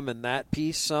examine that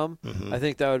piece some. Mm-hmm. I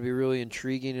think that would be really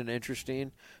intriguing and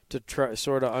interesting to try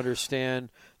sort of understand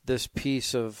this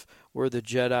piece of where the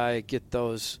Jedi get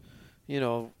those,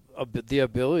 the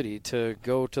ability to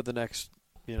go to the next,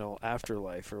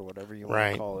 afterlife or whatever you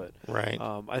want to call it. Right.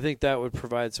 I think that would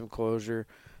provide some closure.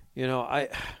 I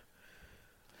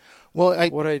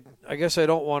guess I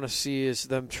don't want to see is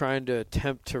them trying to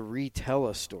attempt to retell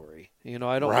a story.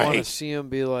 I don't want to see them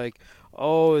be like,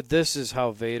 oh, this is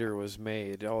how Vader was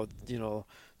made. Oh,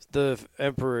 the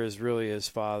Emperor is really his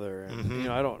father. And,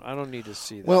 I don't need to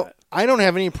see that. Well, I don't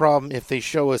have any problem if they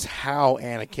show us how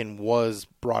Anakin was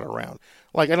brought around.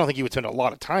 Like, I don't think you would spend a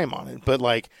lot of time on it, but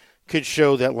like, could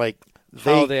show that like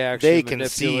they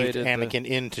conceived Anakin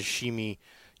into Shmi,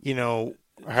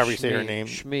 however you say her name.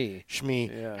 Shmi.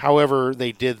 Yeah. However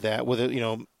they did that, with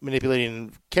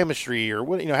manipulating chemistry or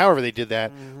what, however they did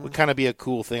that would kind of be a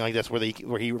cool thing. Like that's where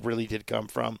he really did come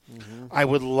from. I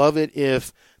would love it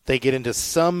if they get into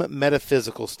some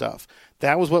metaphysical stuff.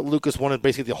 That was what Lucas wanted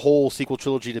basically the whole sequel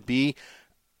trilogy to be,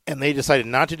 and they decided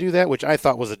not to do that, which I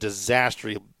thought was a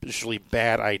disastrously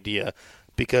bad idea,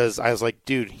 because I was like,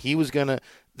 dude, he was going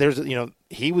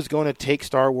to take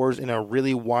Star Wars in a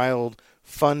really wild,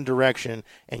 fun direction,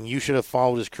 and you should have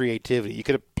followed his creativity. You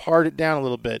could have pared it down a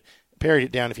little bit, parried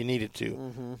it down if you needed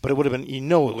to, but it would have been, it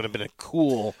would have been a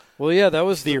cool. Well, yeah, that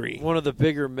was theory. One of the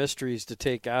bigger mysteries to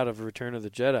take out of Return of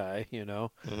the Jedi.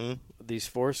 These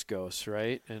Force ghosts,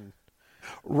 right? And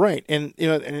and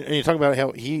you talk about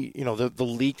how he, the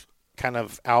leaked kind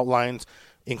of outlines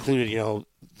included,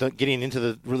 getting into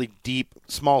the really deep,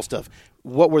 small stuff.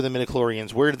 What were the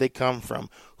midichlorians? Where did they come from?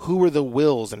 Who were the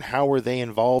Wills, and how were they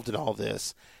involved in all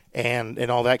this? and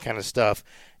all that kind of stuff.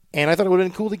 And I thought it would have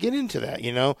been cool to get into that,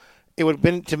 you know. It would have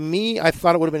been, to me, I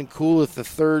thought it would have been cool if the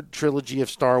third trilogy of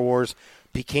Star Wars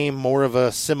became more of a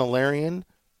Similarian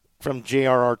from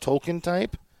J.R.R. Tolkien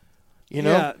type, you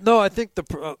know? Yeah, no, I think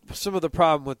some of the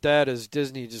problem with that is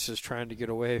Disney just is trying to get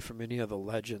away from any of the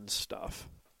Legends stuff.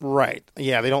 Right.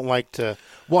 Yeah, they don't like to.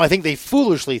 Well, I think they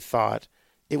foolishly thought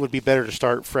it would be better to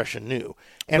start fresh and new.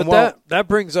 And but that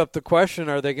brings up the question: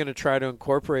 are they going to try to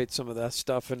incorporate some of that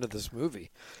stuff into this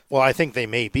movie? Well, I think they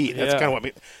may be. That's kind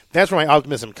of that's where my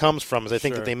optimism comes from. Is I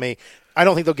think that they may. I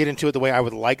don't think they'll get into it the way I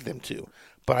would like them to,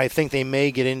 but I think they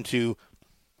may get into,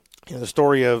 you know, the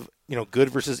story of, you know, good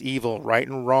versus evil, right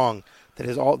and wrong.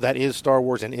 That is Star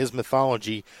Wars and is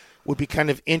mythology. Would be kind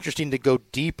of interesting to go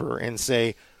deeper and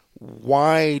say,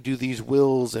 why do these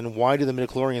Wills and why do the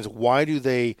midichlorians? Why do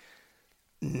they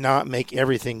not make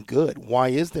everything good? Why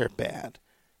is there bad?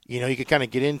 You know, you could kind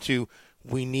of get into,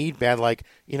 we need bad, like,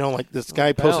 you know, like this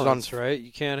guy posted on, right?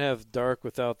 You can't have dark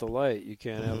without the light. You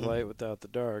can't have light without the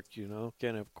dark. You know,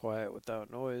 can't have quiet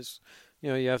without noise.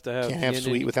 You know, you have to have can't have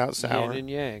sweet without sour. Yin and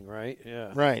yang, right?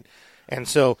 Yeah, right. And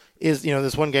so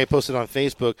this one guy posted on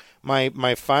Facebook, my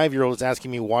 5-year-old is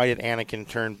asking me, why did Anakin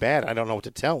turn bad? I don't know what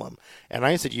to tell him. And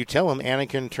I said, you tell him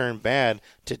Anakin turned bad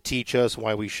to teach us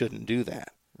why we shouldn't do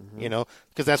that. You know,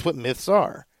 because that's what myths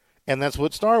are. And that's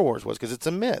what Star Wars was, because it's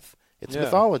a myth. It's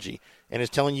mythology. And it's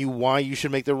telling you why you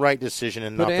should make the right decision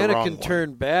and not the wrong one. But Anakin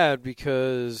turned bad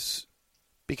because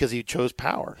he chose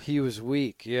power. He was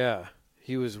weak, yeah.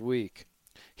 He was weak.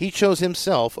 He chose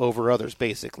himself over others,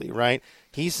 basically, right?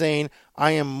 He's saying,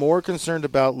 I am more concerned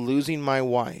about losing my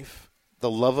wife,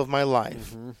 the love of my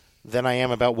life, than I am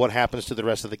about what happens to the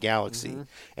rest of the galaxy.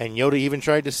 And Yoda even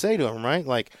tried to say to him, right,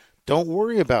 like, don't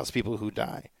worry about people who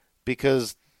die,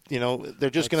 because, you know,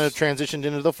 they're just going to transition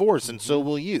into the Force, and so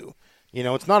will you. You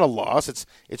know, it's not a loss. It's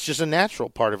just a natural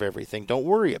part of everything. Don't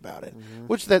worry about it.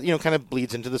 Which that, you know, kind of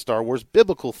bleeds into the Star Wars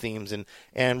biblical themes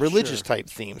and religious type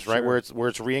themes, right? Where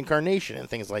it's reincarnation and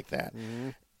things like that.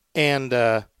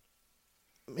 And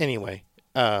anyway,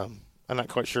 I'm not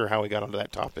quite sure how we got onto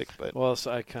that topic, but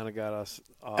so I kind of got us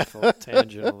off a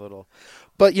tangent a little.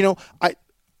 But, you know,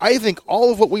 I think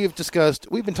all of what we have discussed,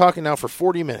 we've been talking now for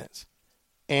 40 minutes,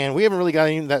 and we haven't really got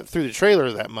into that through the trailer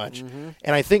that much. And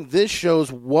I think this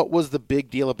shows what was the big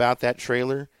deal about that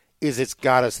trailer is it's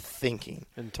got us thinking.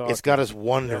 It's got us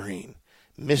wondering,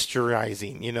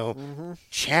 mysterizing, you know,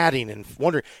 chatting and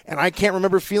wondering. And I can't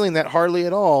remember feeling that hardly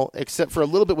at all, except for a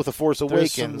little bit with The Force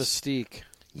Awakens. There's some mystique.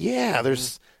 Yeah,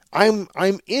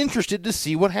 I'm interested to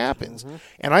see what happens.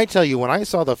 And I tell you, when I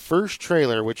saw the first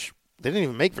trailer, which they didn't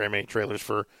even make very many trailers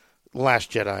for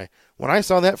Last Jedi. When I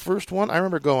saw that first one, I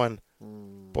remember going,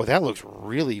 boy, that looks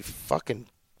really fucking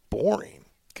boring.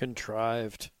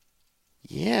 Contrived.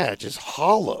 Yeah, just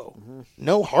hollow.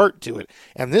 No heart to it.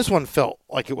 And this one felt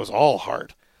like it was all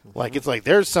heart. Like, it's like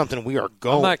there's something we are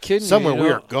going. I'm not kidding somewhere you know,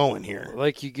 we are going here.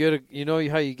 Like you get you know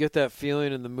how you get that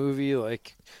feeling in the movie,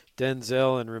 like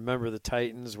Denzel and Remember the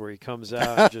Titans, where he comes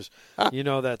out and just, you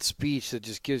know, that speech that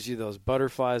just gives you those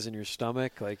butterflies in your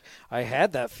stomach. Like, I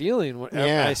had that feeling.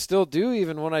 I still do,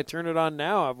 even when I turn it on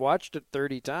now. I've watched it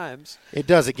 30 times. It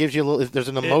does. It gives you a little, there's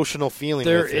an emotional feeling.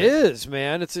 There with it. is,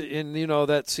 man. It's in, you know,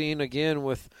 that scene again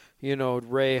with, you know,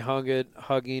 Rey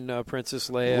hugging Princess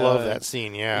Leia. Love that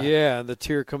scene, yeah. Yeah, and the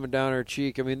tear coming down her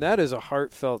cheek. I mean, that is a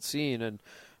heartfelt scene, and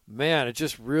man, it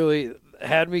just really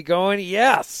had me going,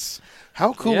 yes.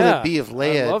 How cool would it be if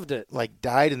Leia loved it. like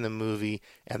died in the movie,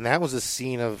 and that was a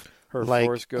scene of her like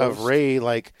Force ghost. Of Rey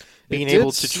like being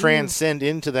able to transcend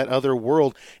into that other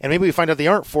world, and maybe we find out they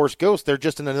aren't Force ghosts; they're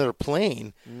just in another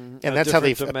plane, and that's how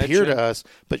they appear to us.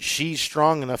 But she's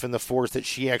strong enough in the Force that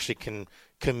she actually can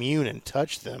commune and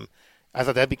touch them. I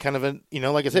thought that'd be kind of a, you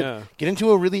know, like I said, get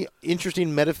into a really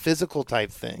interesting metaphysical type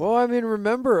thing. Well, I mean,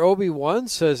 remember Obi-Wan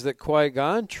says that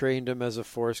Qui-Gon trained him as a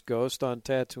Force ghost on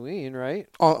Tatooine, right?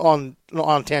 On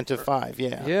Tantive 5,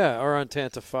 yeah. Yeah, or on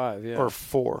Tantive 5, yeah. Or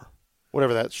 4,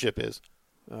 whatever that ship is.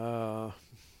 Yeah.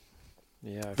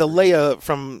 The Leia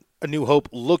from A New Hope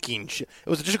looking ship. It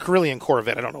was just a Corellian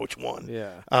Corvette. I don't know which one.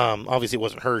 Yeah. Obviously, it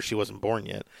wasn't her. She wasn't born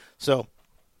yet. So,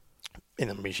 and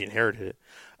then she inherited it.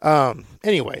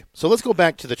 Anyway, so let's go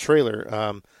back to the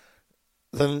trailer.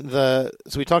 So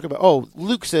we talk about,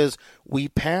 Luke says, we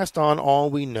passed on all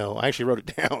we know. I actually wrote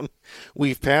it down.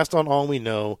 We've passed on all we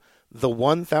know. The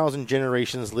 1,000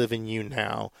 generations live in you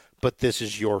now, but this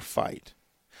is your fight.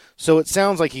 So it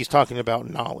sounds like he's talking about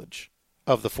knowledge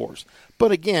of the Force.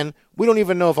 But again, we don't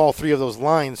even know if all three of those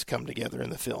lines come together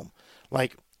in the film.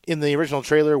 Like in the original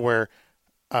trailer where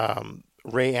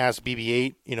Rey asks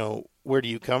BB-8, you know, where do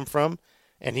you come from?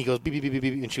 And he goes, beep, beep, beep,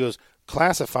 beep, and she goes,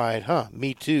 classified. Huh?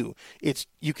 Me too.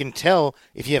 You can tell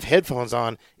if you have headphones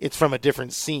on, it's from a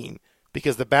different scene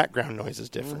because the background noise is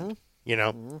different. You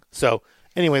know. So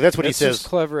anyway, that's what he says. Just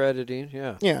clever editing.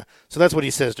 Yeah. Yeah. So that's what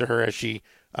he says to her as she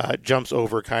jumps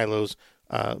over Kylo's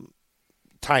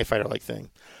TIE fighter-like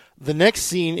thing. The next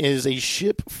scene is a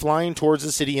ship flying towards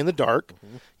the city in the dark.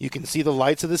 You can see the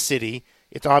lights of the city.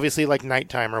 It's obviously like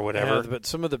nighttime or whatever. Yeah, but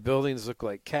some of the buildings look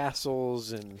like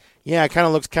castles and. Yeah, it kind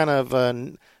of looks kind of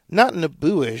not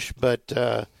Naboo-ish,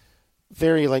 but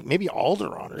very like maybe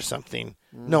Alderaan or something.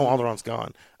 No, Alderaan's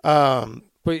gone.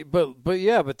 But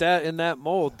yeah, but that in that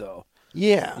mold though.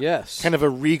 Yeah. Yes. Kind of a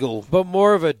regal. But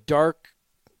more of a dark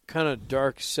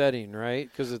setting, right?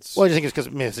 Because it's. Well, I just think it's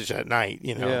because it's at night,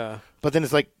 you know. Yeah. But then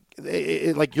it's like.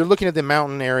 Like you're looking at the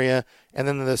mountain area, and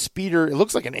then the speeder, it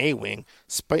looks like an A-wing,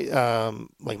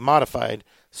 like modified,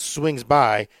 swings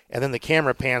by, and then the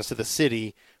camera pans to the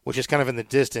city, which is kind of in the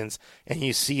distance, and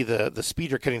you see the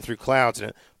speeder cutting through clouds, and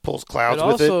it pulls clouds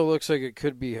with it. It also looks like it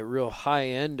could be a real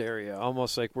high-end area,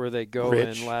 almost like where they go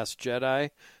in Last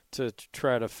Jedi to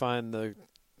try to find the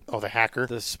hacker,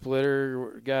 the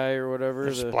splitter guy or whatever,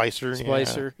 the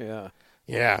splicer.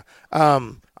 Yeah.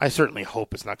 I certainly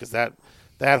hope it's not, because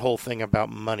that whole thing about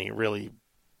money really,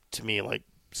 to me, like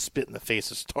spit in the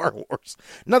face of Star Wars.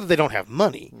 Not that they don't have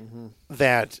money,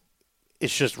 that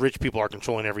it's just rich people are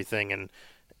controlling everything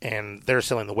and they're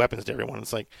selling the weapons to everyone.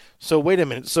 It's like, so wait a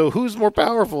minute. So who's more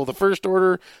powerful, the First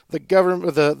Order, the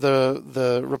government,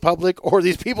 the Republic, or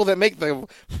these people that make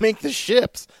the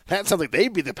ships? That sounds like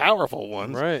they'd be the powerful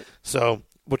ones, right? So,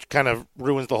 which kind of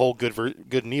ruins the whole good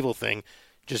and evil thing.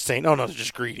 Just saying, oh no, it's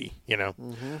just greedy, you know.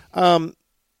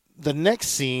 The next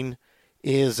scene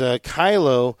is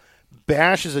Kylo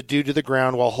bashes a dude to the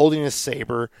ground while holding his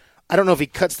saber. I don't know if he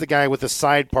cuts the guy with the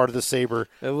side part of the saber.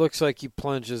 It looks like he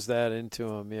plunges that into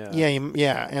him, yeah.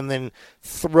 Yeah, and then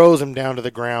throws him down to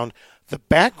the ground. The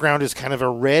background is kind of a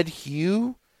red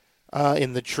hue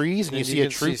in the trees, and you see a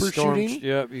trooper shooting.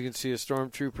 Yep, you can see a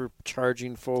stormtrooper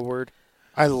charging forward.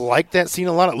 I like that scene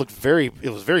a lot. It was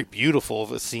very beautiful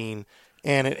of a scene.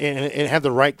 And it had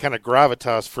the right kind of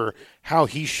gravitas for how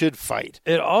he should fight.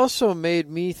 It also made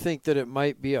me think that it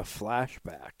might be a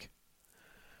flashback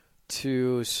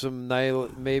to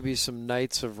maybe some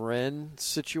Knights of Ren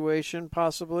situation,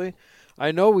 possibly.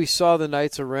 I know we saw the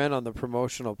Knights of Ren on the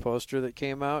promotional poster that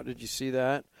came out. Did you see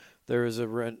that? There was a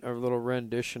little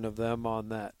rendition of them on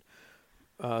that.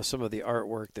 Some of the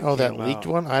artwork that came out. That leaked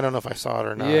one? I don't know if I saw it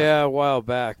or not. Yeah, a while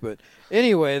back. But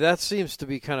anyway, that seems to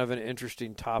be kind of an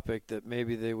interesting topic that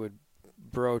maybe they would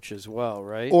broach as well,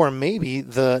 right? Or maybe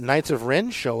the Knights of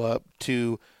Ren show up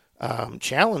to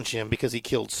challenge him because he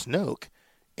killed Snoke,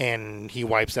 and he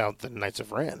wipes out the Knights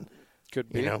of Ren.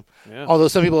 Could be. You know? Yeah. Although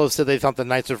some people have said they thought the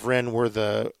Knights of Ren were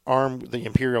the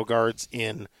Imperial Guards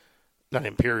in... Not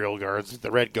Imperial Guards,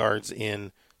 the Red Guards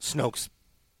in Snoke's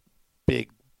big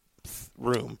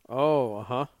room.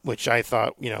 Which I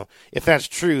thought, you know, if that's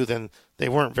true, then they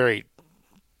weren't very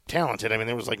talented. I mean,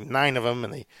 there was like 9 of them,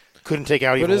 and they couldn't take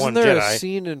out even one Jedi. But isn't there a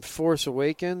scene in Force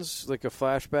Awakens, like a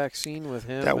flashback scene with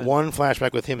him? One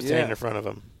flashback with him standing in front of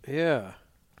him. Yeah.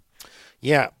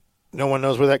 Yeah. No one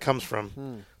knows where that comes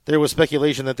from. There was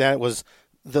speculation that was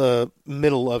the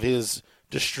middle of his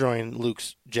destroying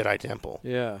Luke's Jedi Temple.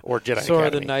 Yeah. Or Jedi So Academy. are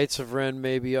the Knights of Ren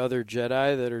maybe other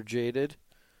Jedi that are jaded?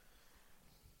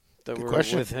 That Good were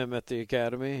question. with him at the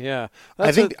academy, yeah.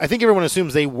 I think everyone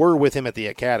assumes they were with him at the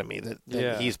academy.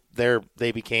 That he's there.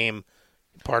 They became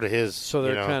part of his. So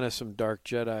they're kind of some dark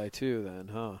Jedi too, then,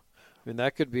 huh? I mean,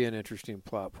 that could be an interesting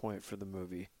plot point for the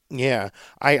movie. Yeah,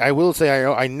 I will say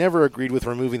I never agreed with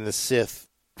removing the Sith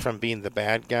from being the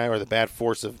bad guy or the bad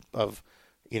force of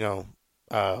the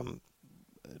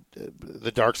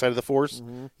dark side of the Force.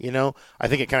 You know, I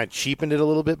think it kind of cheapened it a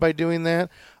little bit by doing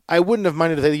that. I wouldn't have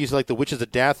minded if they used like the Witches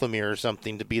of Dathomir or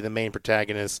something to be the main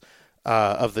protagonists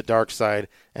of the dark side,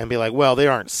 and be like, well, they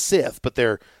aren't Sith, but they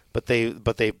are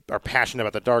passionate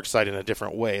about the dark side in a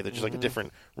different way. They're just like a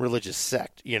different religious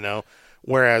sect, you know.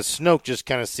 Whereas Snoke just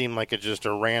kind of seemed like just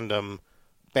a random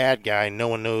bad guy. No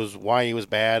one knows why he was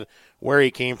bad, where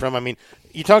he came from. I mean,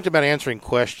 you talked about answering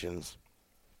questions,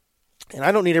 and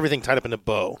I don't need everything tied up in a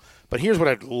bow, but here's what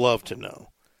I'd love to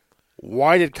know.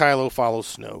 Why did Kylo follow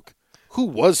Snoke? Who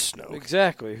was Snoke?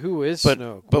 Exactly. Who is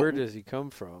Snoke? Where does he come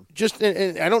from?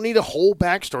 And I don't need a whole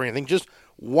backstory or anything. Just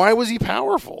why was he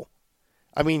powerful?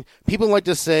 I mean, people like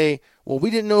to say, well, we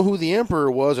didn't know who the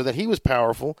Emperor was or that he was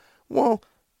powerful. Well,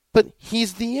 but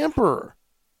he's the Emperor.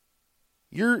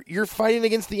 You're fighting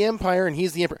against the Empire, and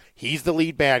he's the Emperor. He's the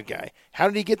lead bad guy. How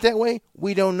did he get that way?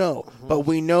 We don't know. But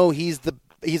we know he's a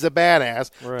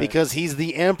badass because he's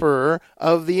the Emperor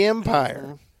of the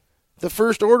Empire. the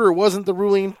First Order wasn't the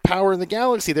ruling power in the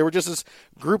galaxy. They were just this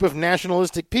group of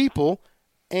nationalistic people,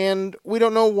 and we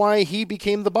don't know why he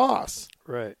became the boss.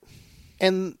 Right.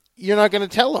 And you're not going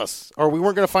to tell us, or we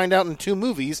weren't going to find out in 2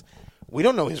 movies. We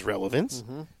don't know his relevance.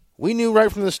 Mm-hmm. We knew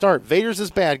right from the start, Vader's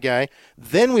this bad guy.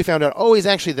 Then we found out, he's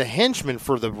actually the henchman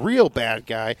for the real bad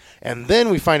guy. And then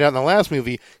we find out in the last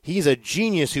movie, he's a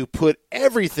genius who put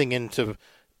everything into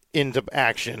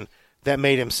action that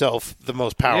made himself the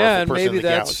most powerful and person maybe in the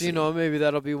that's galaxy. maybe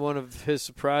that'll be one of his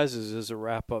surprises as a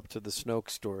wrap up to the Snoke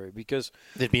story, because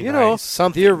That'd be you nice. know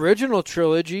Something. the original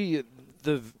trilogy,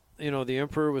 the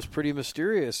Emperor was pretty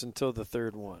mysterious until the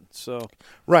third one. So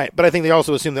Right, but I think they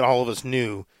also assumed that all of us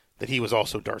knew that he was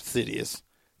also Darth Sidious,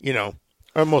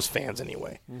 or most fans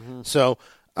anyway. Mm-hmm. So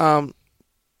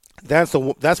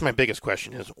that's my biggest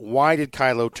question: is why did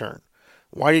Kylo turn?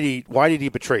 Why did he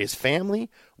betray his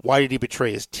family? Why did he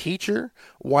betray his teacher?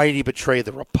 Why did he betray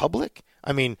the Republic?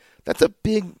 I mean, that's a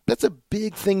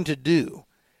big thing to do,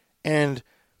 and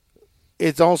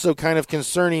it's also kind of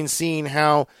concerning seeing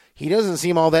how he doesn't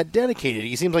seem all that dedicated.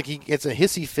 He seems like he gets a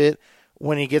hissy fit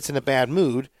when he gets in a bad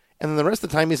mood, and then the rest of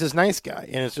the time he's this nice guy.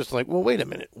 And it's just like, well, wait a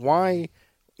minute, why?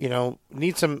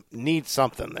 Need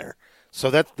something there. So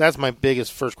that's my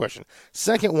biggest first question.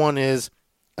 Second one is,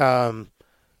 that's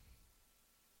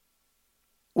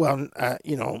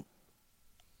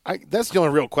the only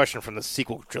real question from the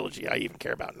sequel trilogy I even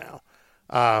care about now.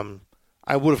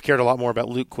 I would have cared a lot more about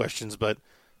Luke questions, but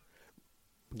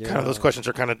kind of those questions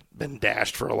are kind of been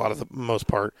dashed for a lot of the most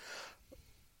part.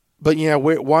 But yeah,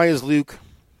 why is Luke?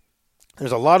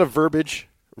 There's a lot of verbiage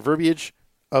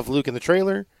of Luke in the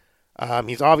trailer.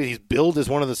 He's billed as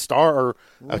one of the star or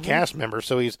a cast member,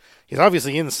 so he's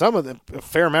obviously in a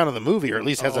fair amount of the movie, or at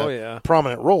least has a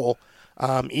prominent role.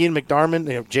 Ian McDiarmid,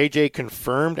 JJ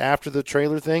confirmed after the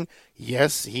trailer thing,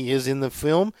 yes, he is in the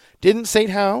film. Didn't say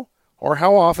how or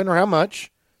how often or how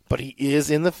much, but he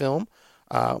is in the film,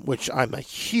 which I'm a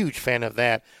huge fan of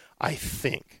that, I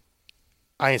think.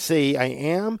 I say I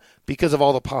am because of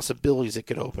all the possibilities it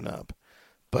could open up.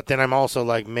 But then I'm also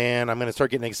like, man, I'm going to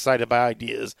start getting excited by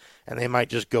ideas, and they might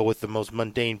just go with the most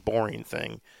mundane, boring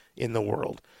thing in the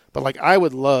world. But, I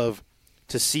would love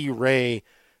to see Rey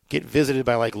get visited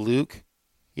by, Luke,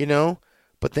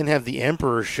 but then have the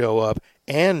Emperor show up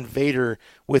and Vader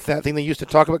with that thing they used to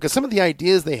talk about. Because some of the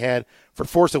ideas they had for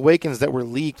Force Awakens that were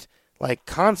leaked,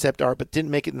 concept art, but didn't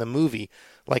make it in the movie,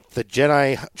 like the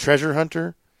Jedi treasure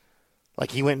hunter.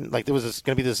 He went, there was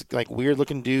going to be this,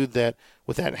 weird-looking dude that,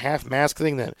 with that half-mask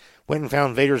thing that went and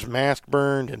found Vader's mask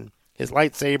burned and his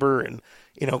lightsaber and,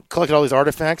 collected all these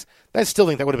artifacts. I still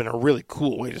think that would have been a really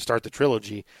cool way to start the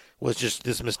trilogy, was just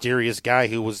this mysterious guy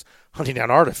who was hunting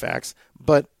down artifacts.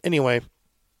 But anyway,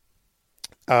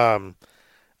 I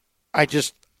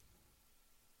just,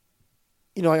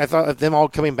 I thought of them all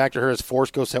coming back to her as Force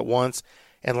Ghosts at once,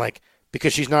 and,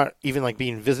 because she's not even,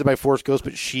 being visited by Force Ghosts,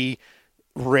 but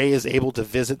Rey is able to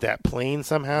visit that plane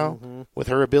somehow with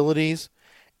her abilities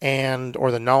or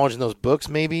the knowledge in those books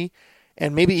maybe.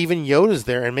 And maybe even Yoda's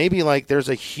there, and maybe there's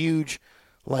a huge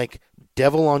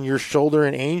devil on your shoulder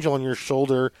and angel on your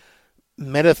shoulder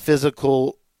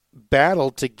metaphysical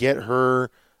battle to get her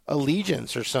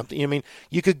allegiance or something. I mean,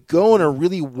 you could go in a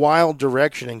really wild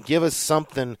direction and give us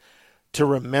something to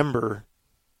remember,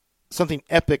 something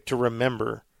epic to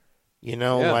remember,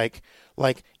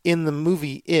 like in the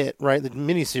movie It, right, the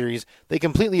miniseries, they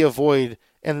completely avoid,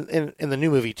 and in the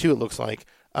new movie too, it looks like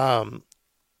the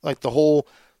whole,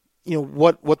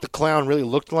 what the clown really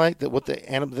looked like, that what the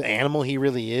animal he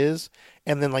really is,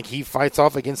 and then he fights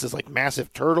off against this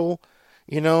massive turtle,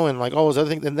 and all those other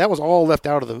things, and that was all left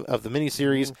out of the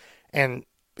miniseries, and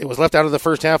it was left out of the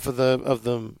first half of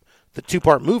the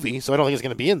 2-part movie, so I don't think it's going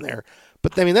to be in there.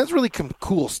 But I mean, that's really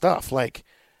cool stuff,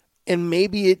 And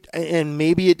maybe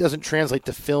it doesn't translate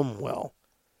to film well.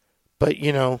 But,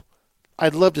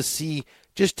 I'd love to see,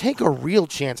 just take a real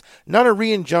chance. Not a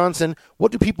Rian Johnson,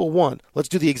 what do people want? Let's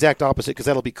do the exact opposite because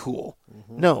that'll be cool.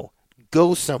 No,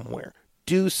 go somewhere.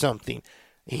 Do something.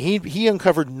 He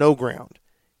uncovered no ground.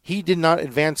 He did not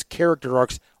advance character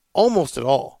arcs almost at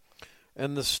all.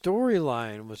 And the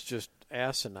storyline was just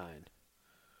asinine.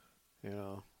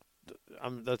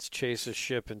 Let's chase a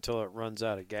ship until it runs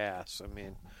out of gas. I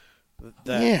mean...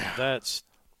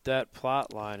 That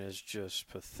plot line is just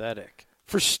pathetic.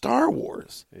 For Star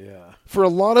Wars. Yeah. For a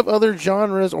lot of other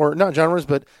genres, or not genres,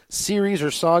 but series or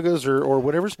sagas or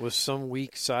whatever. With some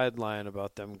weak sideline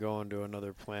about them going to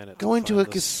another planet. Going to a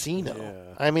casino.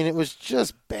 Yeah. I mean, it was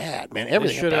just bad, man.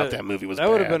 Everything about that movie was bad.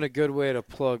 That would have been a good way to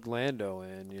plug Lando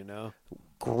in,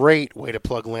 Great way to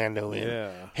plug Lando in.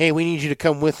 Yeah. Hey, we need you to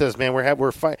come with us, man.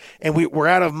 We're fighting, and we're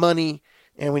out of money.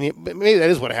 And maybe that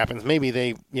is what happens. Maybe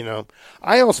they,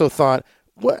 I also thought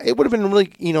it would have been a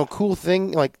really, cool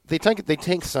thing. Like they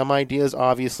take some ideas,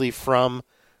 obviously, from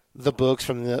the books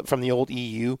from the old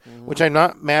EU, which I'm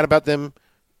not mad about them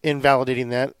invalidating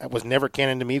that. It was never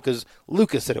canon to me because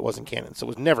Lucas said it wasn't canon, so it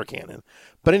was never canon.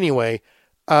 But anyway,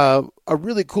 a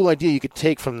really cool idea you could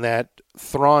take from that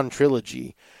Thrawn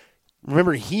trilogy.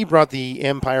 Remember, he brought the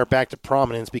Empire back to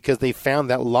prominence because they found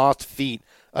that lost fleet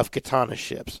of Katana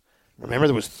ships. Remember,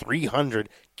 there was 300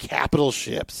 capital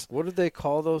ships. What did they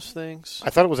call those things?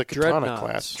 I thought it was a Katana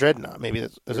class. Dreadnought, maybe.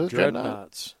 Is it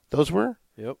Dreadnoughts? Those were?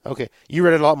 Yep. Okay. You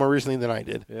read it a lot more recently than I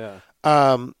did. Yeah.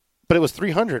 But it was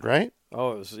 300, right?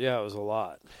 Oh, it was a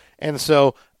lot. And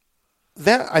so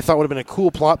that, I thought, would have been a cool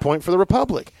plot point for the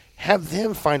Republic. Have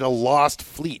them find a lost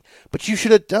fleet. But you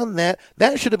should have done that.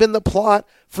 That should have been the plot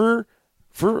for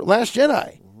Last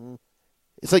Jedi. Mm-hmm.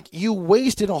 It's like you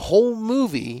wasted a whole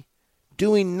movie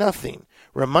doing nothing.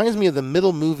 Reminds me of the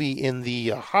middle movie in the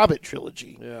Hobbit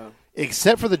trilogy. Yeah.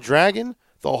 Except for the dragon,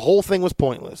 the whole thing was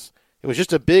pointless. It was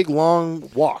just a big, long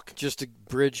walk. Just a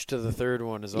bridge to the third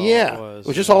one is all it was. It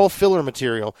was just all filler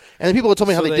material. And then people told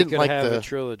me how they didn't like the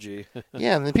trilogy.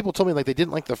 Yeah, and then people told me like they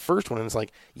didn't like the first one. And it's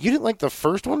like, you didn't like the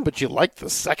first one, but you liked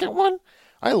the second one?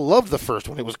 I loved the first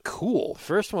one. It was cool. The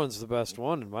first one's the best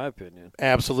one, in my opinion.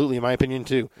 Absolutely, in my opinion,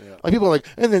 too. Yeah. Like people are like,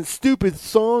 and then stupid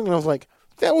song. And I was like,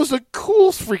 that was a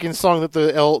cool freaking song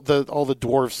that all the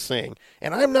dwarves sing.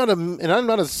 And I'm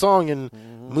not a song in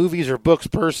movies or books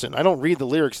person. I don't read the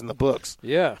lyrics in the books.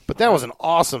 Yeah. But that was an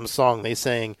awesome song they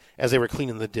sang as they were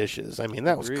cleaning the dishes. I mean,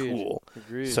 that was cool.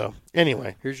 Agreed. So,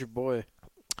 anyway. Here's your boy.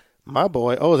 My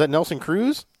boy. Oh, is that Nelson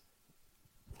Cruz?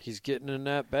 He's getting in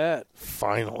that bat.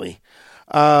 Finally.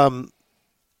 Yeah,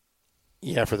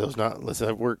 for those not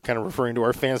listening, we're kind of referring to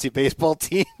our fantasy baseball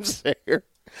teams there.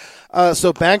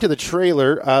 So back to the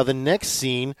trailer. The next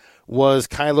scene was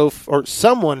Kylo or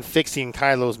someone fixing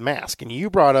Kylo's mask, and you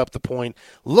brought up the point.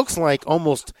 Looks like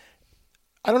almost,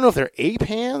 I don't know if they're ape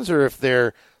hands or if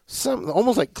they're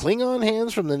almost like Klingon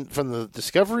hands from the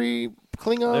Discovery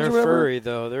Klingons. They're or whatever. furry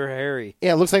though. They're hairy.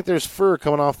 Yeah, it looks like there's fur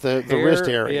coming off the wrist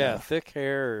area. Yeah, thick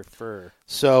hair or fur.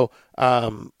 So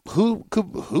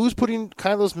who's putting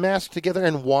Kylo's mask together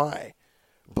and why?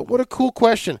 But what a cool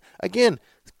question. Again,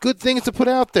 good things to put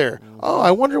out there. Oh,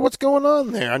 I wonder what's going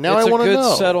on there. Now I want to know. It's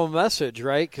a good, subtle message,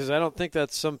 right? Because I don't think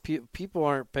that some people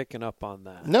aren't picking up on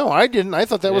that. No, I didn't. I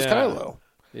thought that was Kylo.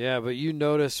 Yeah, but you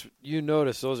notice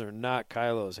those are not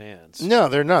Kylo's hands. No,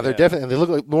 they're not. They're definitely, they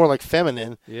look more like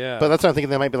feminine. Yeah. But that's why I'm thinking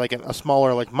they might be like a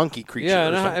smaller like monkey creature. Yeah,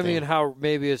 and I mean how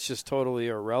maybe it's just totally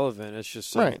irrelevant. It's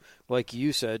just some, like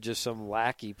you said, just some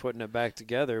lackey putting it back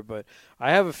together. But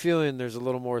I have a feeling there's a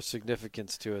little more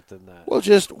significance to it than that. Well,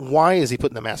 just why is he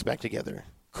putting the mask back together?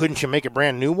 Couldn't you make a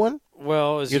brand new one?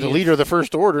 Well, you're the leader of the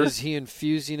First Order. Is he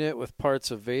infusing it with parts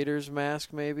of Vader's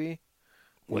mask? Maybe.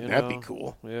 Wouldn't that be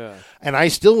cool? Yeah. And I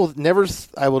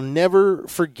will never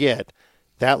forget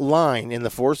that line in The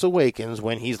Force Awakens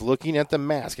when he's looking at the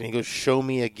mask and he goes, "Show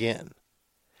me again."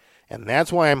 And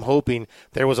that's why I'm hoping.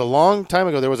 There was a long time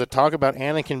ago, there was a talk about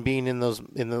Anakin being in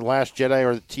The Last Jedi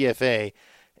or the TFA,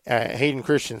 Hayden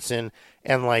Christensen,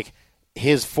 and like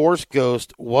his Force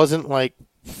ghost wasn't like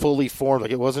fully formed,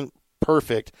 like it wasn't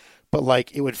perfect, but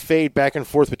like it would fade back and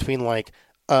forth between like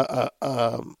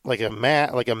a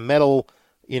metal,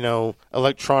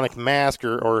 electronic mask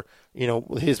or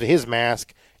his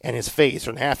mask and his face,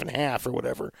 or half and half or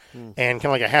whatever, and kind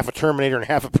of like a half a Terminator and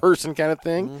half a person kind of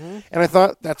thing. Mm-hmm. And I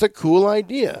thought that's a cool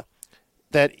idea.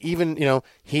 That even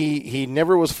he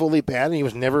never was fully bad and he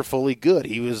was never fully good.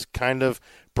 He was kind of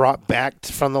brought back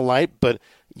from the light, but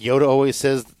Yoda always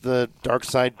says the dark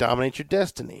side dominates your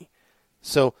destiny.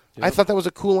 So I thought that was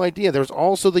a cool idea. There was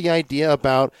also the idea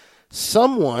about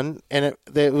someone, and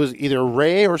it was either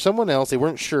Rey or someone else. They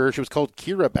weren't sure. She was called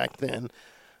Kira back then.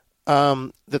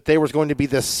 That there was going to be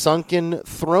the sunken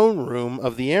throne room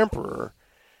of the Emperor,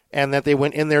 and that they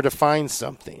went in there to find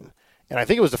something. And I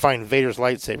think it was to find Vader's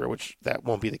lightsaber, which that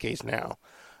won't be the case now.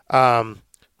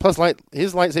 Plus,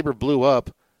 his lightsaber blew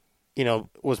up,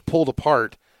 was pulled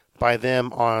apart by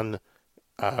them on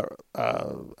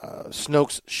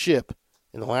Snoke's ship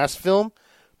in the last film.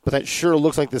 But that sure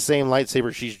looks like the same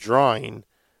lightsaber she's drawing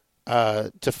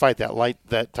to fight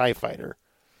that TIE fighter.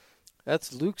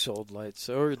 That's Luke's old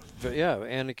lightsaber. Yeah,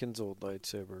 Anakin's old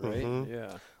lightsaber, right? Mm-hmm.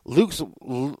 Yeah.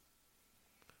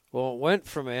 Well, it went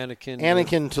from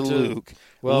Anakin to Luke.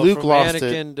 Well, Luke from lost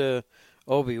Anakin to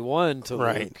Obi-Wan to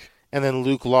Luke. And then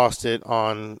Luke lost it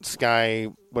on Sky,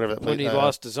 whatever that place. When he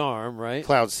lost his arm, right?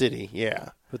 Cloud City, yeah.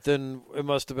 But then it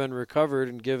must have been recovered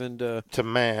and given to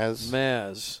Maz.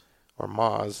 Maz. Or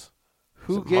Maz.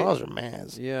 Who Maz or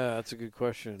Maz? Yeah, that's a good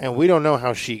question. And we don't know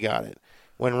how she got it.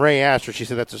 When Ray asked her, she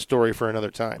said that's a story for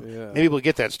another time. Yeah. Maybe we'll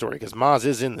get that story because Maz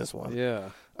is in this one. Yeah.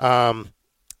 But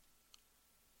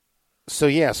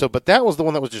that was the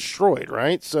one that was destroyed,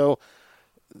 right? So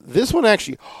this one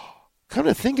actually, come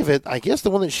to think of it, I guess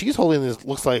the one that she's holding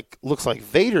looks like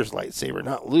Vader's lightsaber,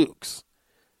 not Luke's.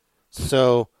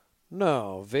 So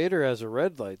No, Vader has a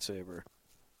red lightsaber.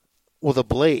 well, the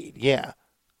blade, yeah.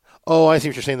 Oh, I see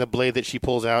what you're saying. The blade that she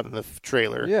pulls out in the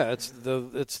trailer. Yeah, it's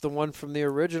the one from the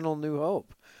original New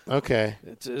Hope. Okay,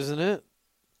 Isn't it?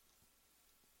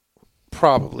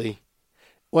 probably.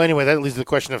 Well, anyway, that leads to the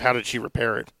question of how did she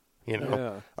repair it,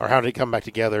 Yeah. or how did it come back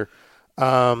together?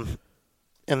 And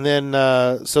then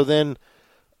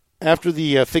after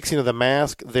the fixing of the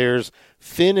mask, there's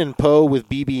Finn and Poe with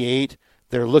BB-8.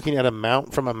 They're looking at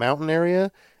from a mountain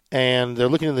area, and they're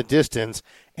looking in the distance,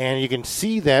 and you can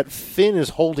see that Finn is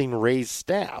holding Rey's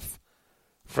staff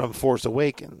from Force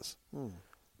Awakens.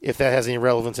 If that has any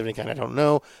relevance of any kind, I don't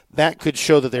know. That could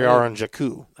show that they are on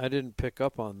Jakku. I didn't pick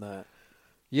up on that.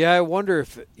 Yeah, I wonder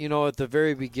if, at the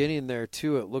very beginning there,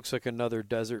 too, it looks like another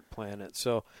desert planet.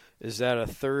 So is that a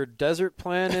third desert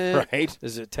planet? Right.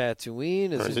 Is it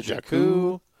Tatooine? Or is it Jakku?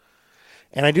 Jakku?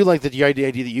 And I do like the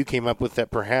idea that you came up with,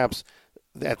 that perhaps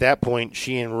at that point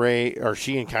she and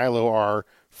Kylo are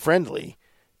friendly,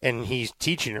 and he's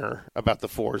teaching her about the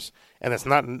Force, and that's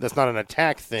not an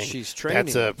attack thing. She's training.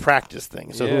 That's a practice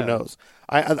thing. So Yeah. who knows?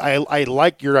 I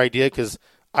like your idea because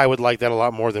I would like that a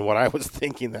lot more than what I was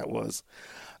thinking that was.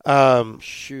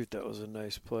 Shoot, that was a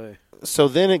nice play. So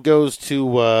then it goes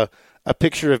to a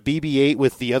picture of BB-8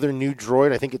 with the other new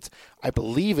droid. I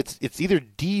believe it's either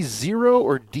D0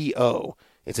 or DO.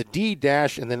 It's a D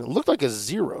dash, and then it looked like a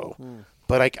 0.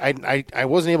 But I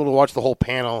wasn't able to watch the whole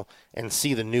panel and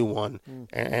see the new one,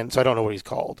 and so I don't know what he's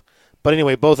called. But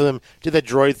anyway, both of them did that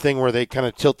droid thing where they kind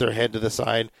of tilt their head to the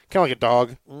side, kind of like a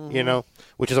dog,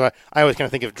 which is why I always kind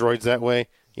of think of droids that way,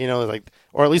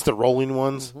 or at least the rolling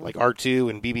ones, like R2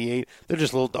 and BB-8. They're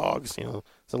just little dogs,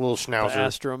 It's a little schnauzer.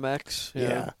 The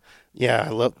Astromechs. Yeah, I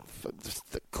love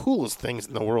the coolest things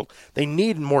in the world. They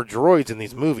need more droids in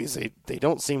these movies. They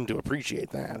don't seem to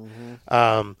appreciate that.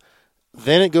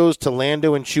 Then it goes to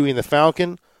Lando and Chewie and the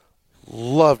Falcon.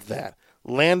 Loved that.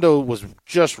 Lando was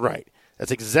just right.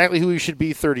 That's exactly who he should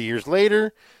be 30 years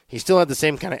later. He still had the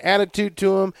same kind of attitude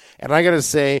to him. And I got to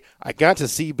say, I got to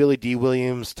see Billy D.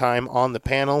 Williams' time on the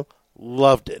panel.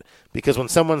 Loved it. Because when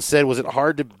someone said, was it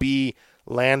hard to be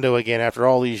Lando again after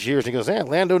all these years? And he goes,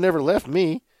 Lando never left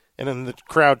me. And then the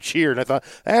crowd cheered. And I thought,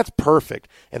 that's perfect.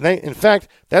 And in fact,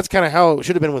 that's kind of how it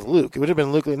should have been with Luke. It would have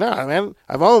been Luke, nah, man,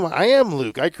 I am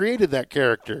Luke. I created that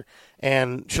character.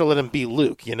 And should have let him be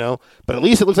Luke, But at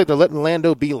least it looks like they're letting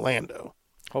Lando be Lando.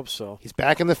 Hope so. He's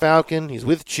back in the Falcon. He's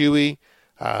with Chewie.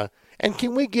 And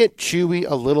can we get Chewie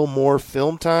a little more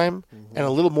film time and a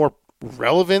little more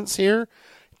relevance here?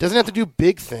 Doesn't have to do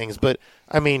big things, but,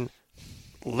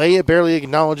 Leia barely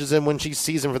acknowledges him when she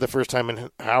sees him for the first time in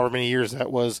however many years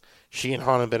that was. She and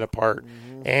Han have been apart.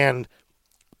 And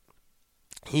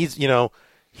he's,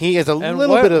 he has a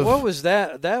little bit of... What was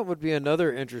that? That would be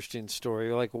another interesting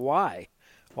story. Like, why?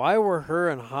 Why were her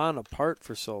and Han apart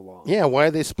for so long? Yeah, why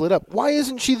are they split up? Why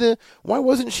wasn't she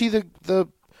the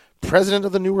president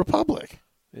of the New Republic?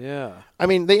 Yeah.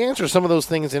 They answer some of those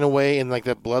things in a way in like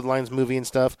the Bloodlines movie and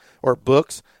stuff, or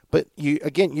books, but you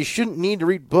shouldn't need to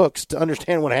read books to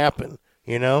understand what happened,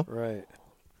 Right.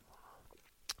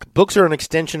 Books are an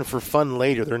extension for fun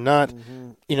later. They're not,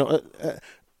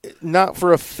 not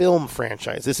for a film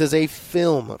franchise. This is a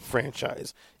film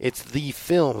franchise. It's the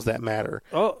films that matter.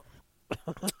 Oh.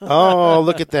 Oh,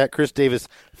 look at that. Chris Davis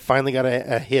finally got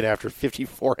a hit after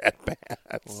 54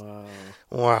 at-bats.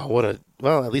 Wow,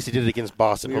 well, at least he did it against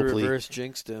Boston. We hopefully reverse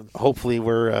jinxed him. Hopefully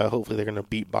hopefully they're going to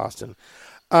beat Boston.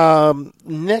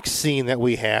 Next scene that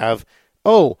we have.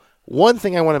 Oh, one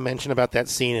thing I want to mention about that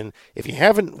scene, and if you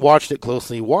haven't watched it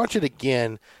closely, watch it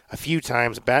again a few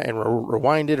times back and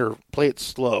rewind it or play it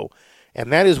slow. And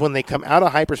that is when they come out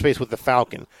of hyperspace with the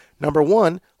Falcon. Number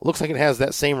one, looks like it has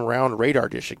that same round radar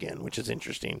dish again, which is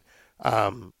interesting.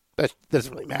 That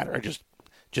doesn't really matter. I just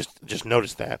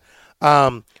noticed that.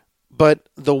 But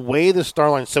the way the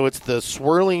Starline, so it's the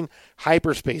swirling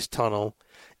hyperspace tunnel,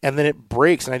 and then it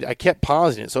breaks, and I kept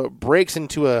pausing it. So it breaks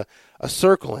into a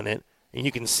circle in it, and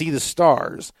you can see the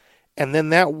stars. And then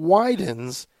that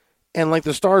widens, and like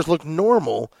the stars look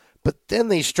normal, but then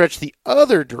they stretch the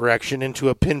other direction into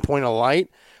a pinpoint of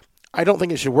light. I don't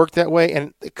think it should work that way,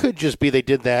 and it could just be they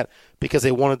did that because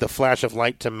they wanted the flash of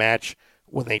light to match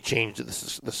when they changed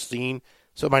the scene,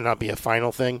 so it might not be a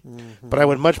final thing. But I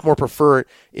would much more prefer it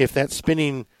if that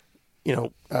spinning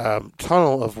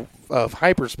tunnel of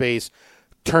hyperspace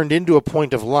turned into a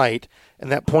point of light,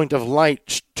 and that point of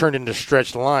light turned into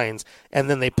stretched lines, and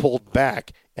then they pulled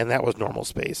back, and that was normal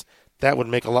space. That would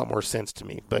make a lot more sense to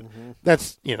me, but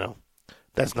that's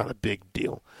not a big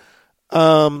deal.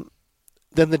 Then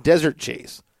the desert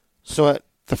chase. So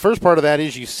the first part of that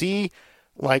is you see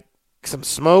like some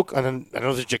smoke, and then, I don't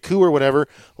know if it's Jakku or whatever.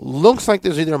 Looks like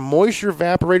there's either moisture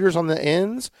evaporators on the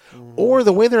ends, or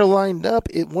the way they're lined up,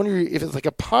 wonder if it's like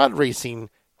a pod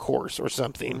racing course or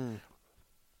something.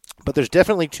 But there's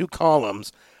definitely two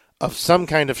columns of some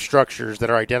kind of structures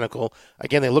that are identical.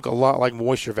 Again, they look a lot like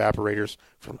moisture evaporators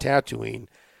from Tatooine.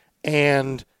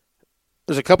 And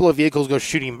there's a couple of vehicles go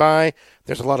shooting by.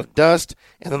 There's a lot of dust.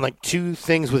 And then like two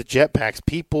things with jetpacks.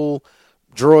 People,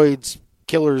 droids,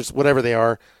 killers, whatever they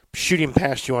are, shooting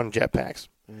past you on jetpacks.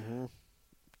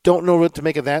 Don't know what to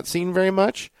make of that scene very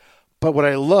much. But what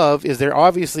I love is they're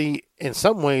obviously, in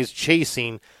some ways,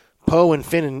 chasing Poe and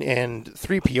Finn and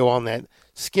 3PO on that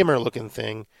skimmer-looking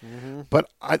thing.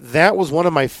 But that was one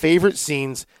of my favorite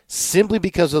scenes simply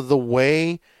because of the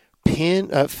way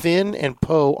Finn and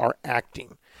Poe are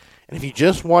acting. And if you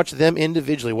just watch them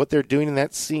individually, what they're doing in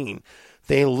that scene,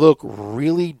 they look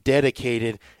really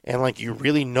dedicated and like you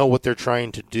really know what they're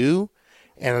trying to do.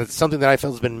 And it's something that I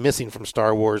felt has been missing from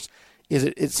Star Wars. Is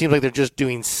it seems like they're just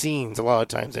doing scenes a lot of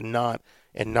times and not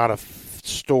a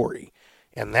story.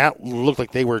 And that looked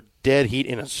like they were dead heat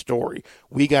in a story.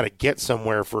 We got to get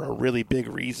somewhere for a really big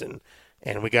reason,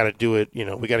 and we got to do it.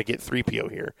 We got to get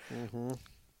 3PO here.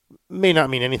 May not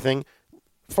mean anything.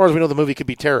 As far as we know, the movie could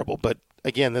be terrible. But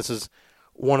again, this is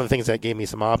one of the things that gave me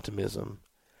some optimism.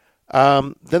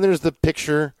 Then there's the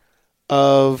picture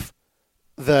of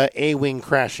the A-wing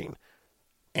crashing,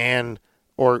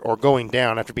 or going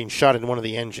down after being shot in one of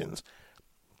the engines.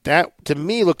 That to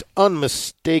me looked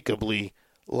unmistakably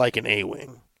like an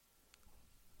A-wing.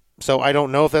 So I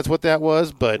don't know if that's what that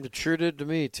was, but It sure did to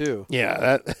me, too.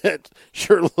 yeah, that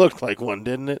sure looked like one,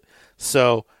 didn't it?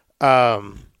 So,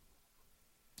 kind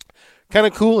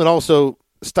of cool, and also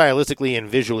stylistically and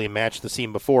visually matched the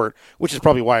scene before it, which is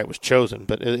probably why it was chosen,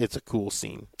 but it's a cool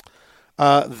scene.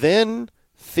 Then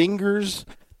fingers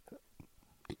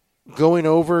going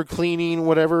over, cleaning,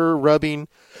 whatever, rubbing,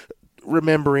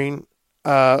 remembering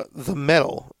the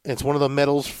medal. It's one of the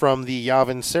medals from the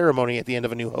Yavin ceremony at the end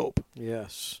of A New Hope.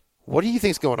 Yes. What do you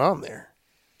think's going on there?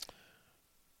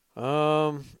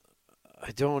 I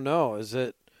don't know. Is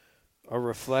it a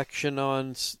reflection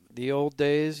on the old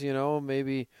days,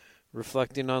 maybe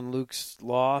reflecting on Luke's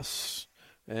loss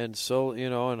and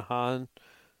and Han,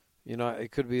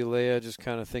 it could be Leia just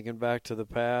kind of thinking back to the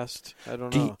past. I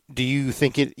don't know. Do you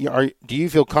think do you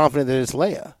feel confident that it's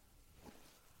Leia?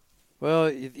 Well,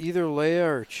 either Leia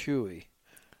or Chewie.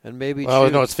 And maybe Oh,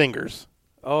 Chewie. no, it's fingers.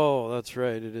 Oh, that's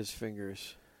right. It is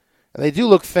fingers. And they do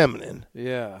look feminine.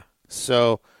 Yeah.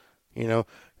 So,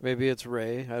 Maybe it's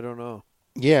Rey. I don't know.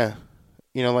 yeah.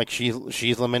 Like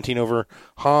she's lamenting over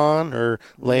Han, or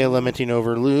Leia lamenting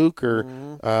over Luke, or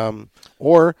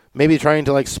maybe trying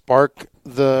to like spark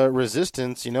the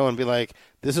resistance, and be like,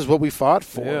 this is what we fought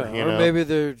for. Yeah. Or maybe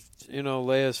they're,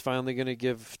 Leia's finally going to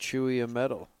give Chewie a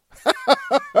medal.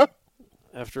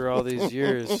 After all these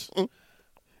years.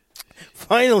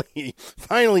 Finally,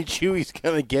 Chewie's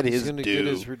going to get his due. He's going to get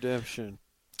his redemption.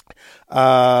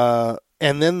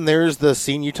 And then there's the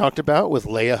scene you talked about with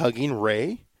Leia hugging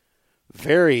Rey.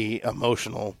 Very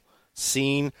emotional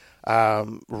scene.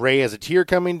 Rey has a tear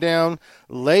coming down.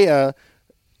 Leia,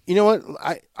 you know what?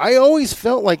 I always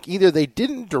felt like either they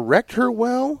didn't direct her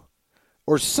well,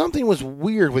 or something was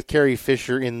weird with Carrie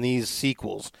Fisher in these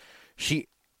sequels. She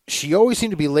always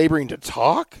seemed to be laboring to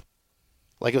talk.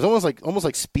 Like it was almost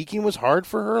like speaking was hard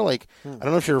for her. Like I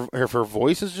don't know if her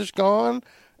voice is just gone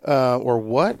or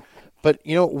what. But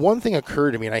one thing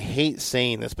occurred to me, and I hate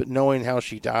saying this, but knowing how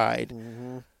she died,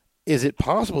 is it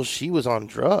possible she was on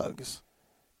drugs,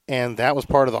 and that was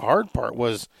part of the hard part,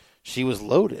 was she was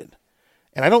loaded?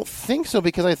 And I don't think so,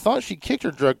 because I thought she kicked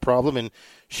her drug problem, and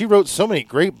she wrote so many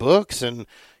great books, and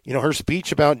her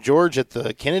speech about George at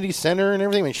the Kennedy Center and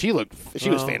everything. I mean, she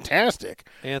was fantastic.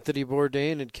 Anthony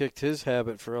Bourdain had kicked his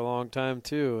habit for a long time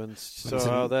too, and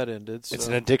how that ended. So. It's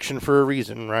an addiction for a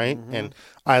reason, right? And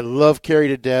I love Carrie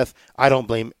to death. I don't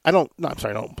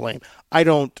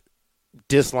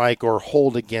dislike or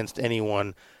hold against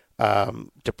anyone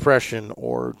depression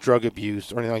or drug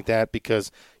abuse or anything like that,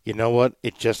 because you know what?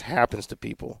 It just happens to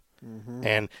people.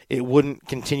 And it wouldn't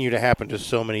continue to happen to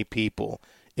so many people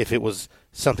if it was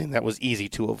something that was easy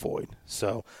to avoid.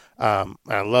 So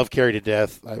I love Carrie to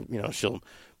death. She'll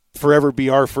forever be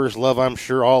our first love. I'm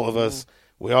sure all of us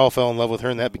We all fell in love with her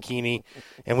in that bikini,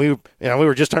 and we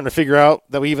were just starting to figure out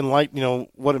that we even liked,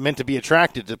 what it meant to be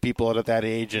attracted to people at that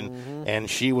age, and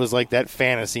she was like that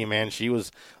fantasy, man. She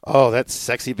was, that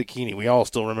sexy bikini. We all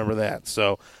still remember that.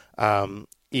 So,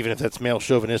 even if that's male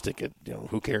chauvinistic,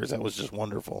 who cares? That was just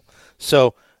wonderful.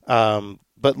 So,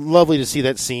 but lovely to see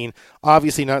that scene.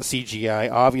 Obviously not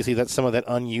CGI. Obviously that's some of that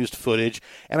unused footage.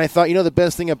 And I thought, the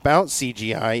best thing about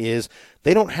CGI is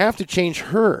they don't have to change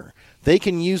her. They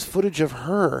can use footage of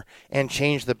her and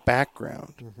change the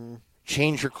background,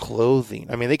 change her clothing.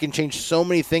 I mean, they can change so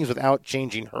many things without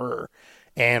changing her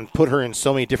and put her in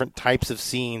so many different types of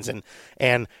scenes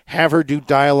and have her do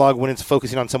dialogue when it's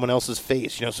focusing on someone else's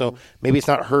face. So maybe it's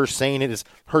not her saying it, it's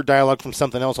her dialogue from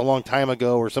something else a long time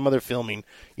ago or some other filming,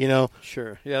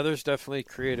 Sure. Yeah, there's definitely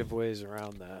creative ways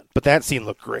around that. But that scene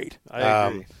looked great. I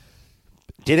agree.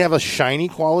 Did have a shiny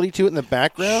quality to it in the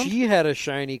background. She had a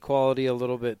shiny quality a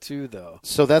little bit too, though.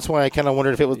 So that's why I kind of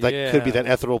wondered if it was could be that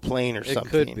ethereal plane or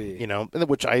something. It could be.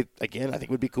 Which I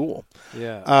think would be cool.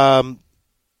 Yeah.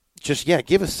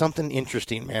 Give us something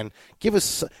interesting, man. Give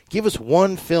us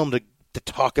one film to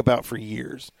talk about for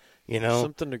years.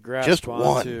 Something to grasp just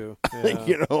onto. One.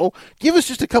 Yeah. Give us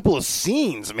just a couple of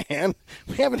scenes, man.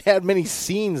 We haven't had many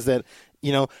scenes that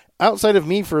outside of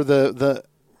me for the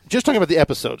just talking about the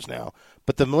episodes now.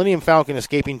 But the Millennium Falcon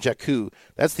escaping Jakku,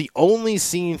 that's the only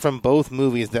scene from both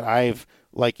movies that I've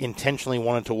intentionally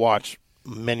wanted to watch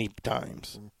many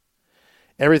times.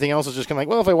 Everything else is just kind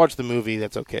of if I watch the movie,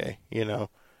 that's okay.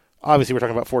 Obviously, we're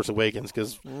talking about Force Awakens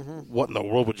because what in the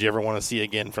world would you ever want to see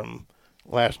again from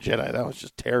Last Jedi? That was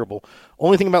just terrible.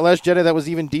 Only thing about Last Jedi that was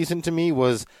even decent to me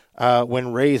was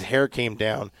when Rey's hair came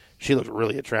down. She looked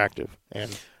really attractive,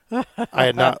 and I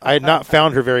had not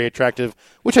found her very attractive,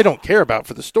 which I don't care about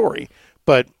for the story.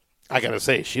 But I gotta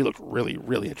say, she looked really,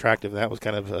 really attractive. That was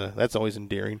kind of that's always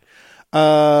endearing.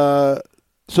 So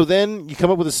then you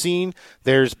come up with a scene.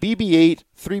 There's BB-8,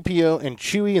 3PO, and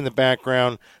Chewie in the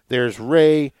background. There's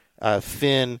Rey,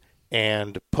 Finn,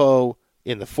 and Poe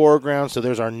in the foreground. So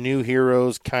there's our new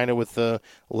heroes, kind of with the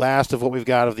last of what we've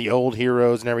got of the old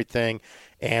heroes and everything.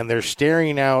 And they're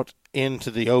staring out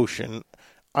into the ocean.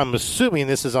 I'm assuming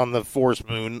this is on the Force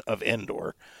moon of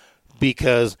Endor,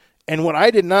 and what I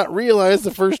did not realize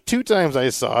the first two times I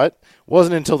saw it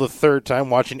wasn't until the third time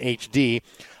watching HD.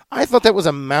 I thought that was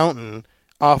a mountain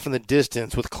off in the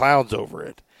distance with clouds over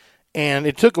it. And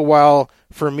it took a while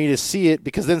for me to see it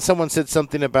because then someone said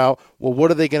something about, well,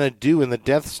 what are they going to do in the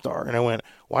Death Star? And I went,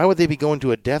 why would they be going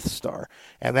to a Death Star?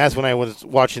 And that's when I was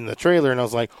watching the trailer and I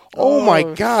was like, oh my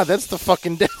God, that's the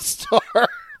fucking Death Star.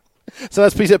 So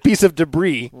that's a piece of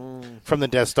debris from the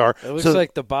Death Star. It looks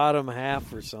like the bottom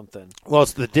half or something. Well,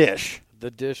 it's the dish.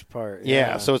 The dish part.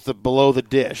 Yeah, so it's below the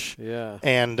dish. Yeah.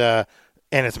 And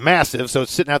it's massive, so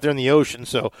it's sitting out there in the ocean.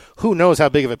 So who knows how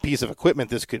big of a piece of equipment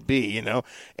this could be,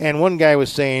 And one guy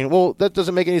was saying, well, that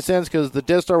doesn't make any sense because the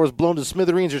Death Star was blown to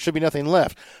smithereens. There should be nothing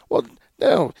left. Well,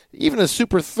 no, even a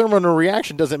super thermal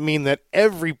reaction doesn't mean that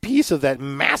every piece of that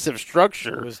massive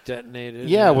structure was detonated.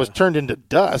 Yeah, was turned into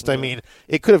dust. I mean,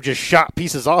 it could have just shot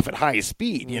pieces off at high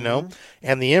speed,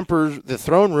 And the Emperor's, the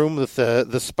throne room with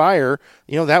the spire,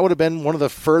 that would have been one of the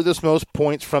furthest most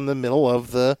points from the middle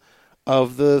of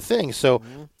the thing. So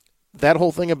that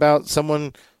whole thing about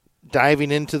someone diving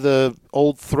into the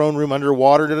old throne room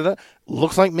underwater,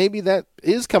 looks like maybe that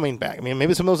is coming back. I mean,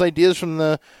 maybe some of those ideas from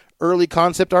the early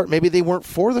concept art, maybe they weren't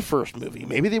for the first movie.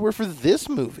 Maybe they were for this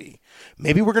movie.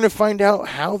 Maybe we're going to find out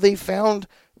how they found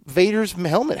Vader's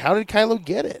helmet. How did Kylo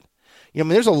get it?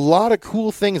 There's a lot of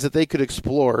cool things that they could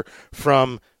explore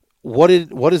from what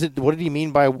did he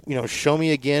mean by, show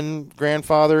me again,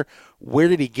 grandfather? Where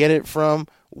did he get it from?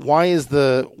 Why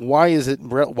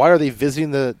are they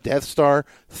visiting the Death Star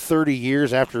 30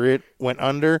 years after it went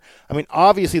under? I mean,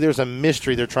 obviously there's a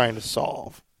mystery they're trying to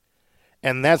solve.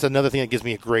 And that's another thing that gives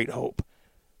me a great hope,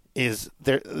 is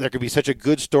there could be such a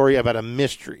good story about a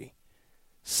mystery,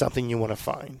 something you want to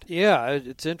find. Yeah,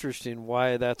 it's interesting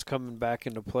why that's coming back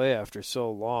into play after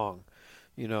so long.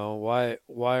 Why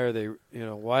are they,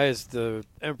 why is the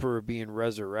Emperor being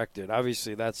resurrected?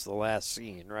 Obviously, that's the last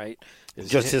scene, right?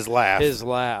 His laugh. His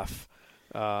laugh,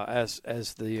 as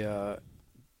the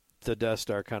Death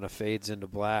Star kind of fades into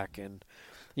black, and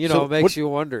it makes you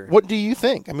wonder. What do you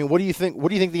think? I mean, what do you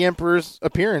think the Emperor's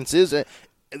appearance is? There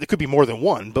could be more than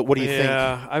one, but what do you think?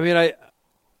 Yeah, I mean,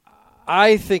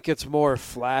 I think it's more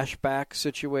flashback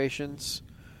situations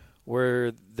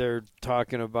where they're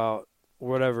talking about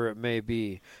whatever it may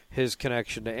be, his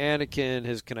connection to Anakin,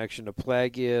 his connection to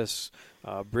Plagueis,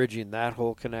 bridging that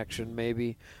whole connection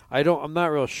maybe. I'm not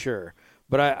real sure,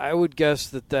 but I would guess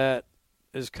that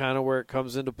is kind of where it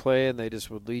comes into play, and they just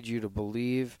would lead you to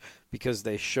believe because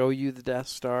they show you the Death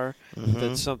Star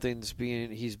that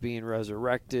he's being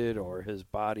resurrected, or his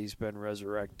body's been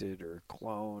resurrected or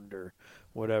cloned or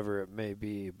whatever it may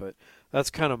be. But that's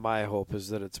kind of my hope, is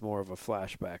that it's more of a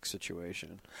flashback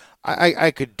situation.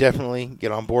 I could definitely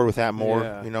get on board with that more.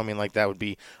 Yeah. You know, I mean, like that would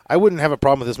be. I wouldn't have a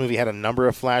problem if this movie had a number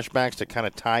of flashbacks to kind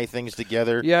of tie things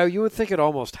together. Yeah, you would think it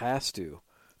almost has to.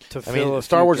 I mean,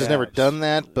 Star Wars has never done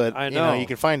that, but I know. You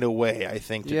can find a way, I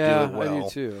think, to do it well. I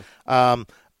do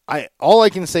too. All I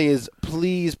can say is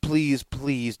please, please,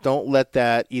 please don't let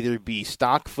that either be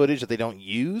stock footage that they don't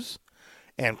use,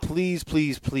 and please,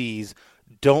 please, please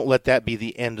don't let that be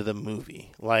the end of the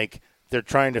movie. Like they're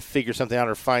trying to figure something out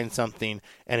or find something,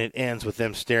 and it ends with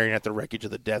them staring at the wreckage of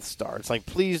the Death Star. It's like,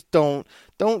 please don't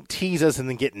tease us and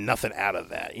then get nothing out of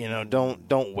that. You know,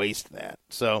 don't waste that.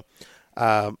 So.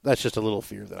 That's just a little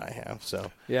fear that I have.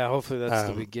 So yeah, hopefully that's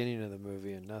the beginning of the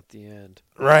movie and not the end.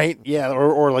 Right? Yeah,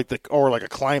 or like a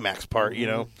climax part. You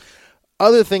know.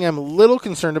 Other thing I'm a little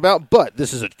concerned about, but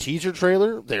this is a teaser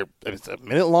trailer. It's a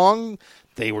minute long.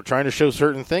 They were trying to show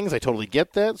certain things. I totally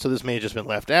get that. So this may have just been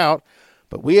left out.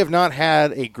 But we have not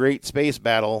had a great space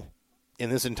battle in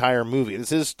this entire movie.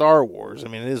 This is Star Wars. I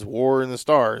mean, it is War in the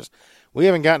Stars. We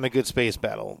haven't gotten a good space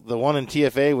battle. The one in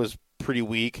TFA was pretty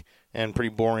weak and pretty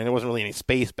boring. There wasn't really any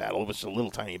space battle. It was just a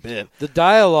little tiny bit. The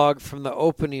dialogue from the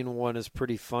opening one is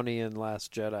pretty funny in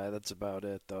Last Jedi. That's about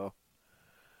it, though.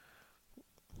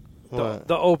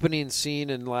 The opening scene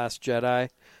in Last Jedi,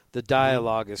 the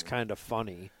dialogue is kind of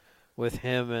funny with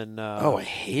him and... I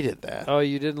hated that. Oh,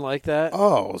 you didn't like that?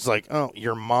 Oh, it was like,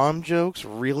 your mom jokes?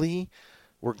 Really?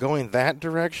 We're going that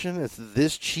direction? It's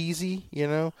this cheesy, you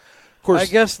know? Of course, I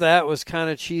guess that was kind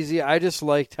of cheesy. I just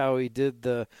liked how he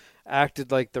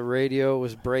acted like the radio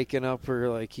was breaking up, or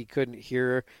like he couldn't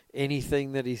hear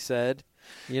anything that he said.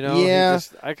 You know? Yeah,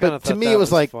 I kind of thought to me that it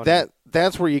was like funny.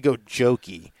 that's where you go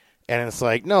jokey. And it's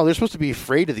like, no, they're supposed to be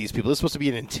afraid of these people. They're supposed to be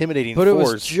an intimidating force. But it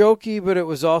was jokey, but it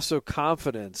was also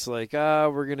confidence. Like,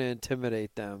 we're going to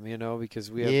intimidate them, you know,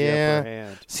 because we have the upper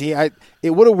hand. See, it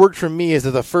would have worked for me is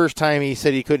that the first time he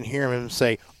said he couldn't hear him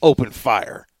say, open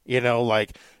fire. You know,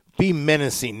 like, be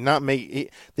menacing, not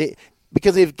make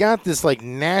because they've got this, like,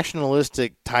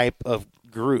 nationalistic type of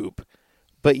group,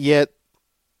 but yet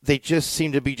they just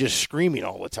seem to be just screaming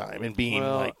all the time and being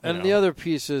like, the other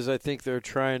piece is I think they're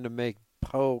trying to make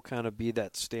Poe kind of be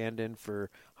that stand-in for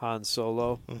Han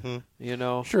Solo, you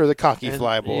know? Sure, the cocky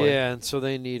flyboy. Yeah, and so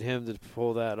they need him to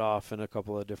pull that off in a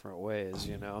couple of different ways,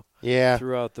 you know? Yeah.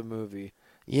 Throughout the movie.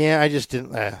 Yeah, I just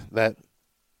didn't, that,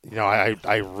 you know,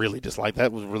 I really disliked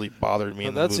that. Was really bothered me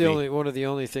in the movie. That's one of the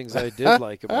only things I did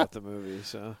like about the movie,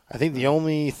 so. I think the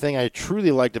only thing I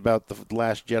truly liked about The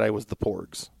Last Jedi was the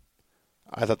Porgs.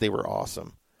 I thought they were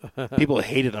awesome. People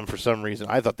hated them for some reason.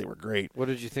 I thought they were great. What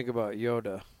did you think about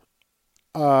Yoda?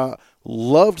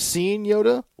 Loved seeing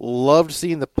Yoda. Loved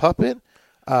seeing the puppet.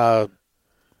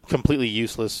 Completely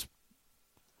useless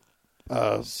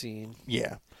scene.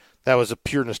 Yeah, that was a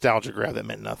pure nostalgia grab that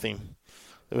meant nothing.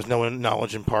 There was no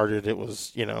knowledge imparted. It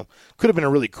was, you know, could have been a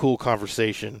really cool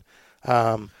conversation.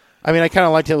 I mean, I kind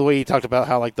of liked the way he talked about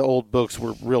how like the old books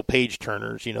were real page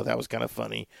turners. You know, that was kind of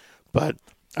funny, but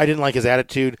I didn't like his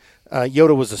attitude.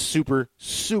 Yoda was a super,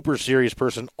 super serious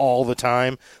person all the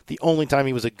time. The only time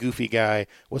he was a goofy guy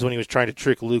was when he was trying to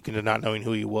trick Luke into not knowing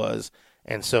who he was.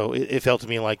 And so it felt to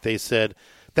me like they said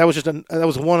that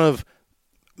was one of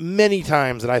many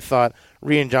times that I thought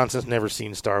Rian Johnson's never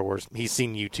seen Star Wars. He's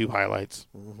seen YouTube highlights.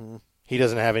 Mm-hmm. He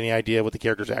doesn't have any idea what the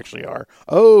characters actually are.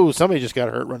 Oh, somebody just got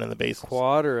hurt running the bases.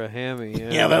 Quad or a hammy?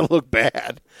 Yeah, yeah, that looked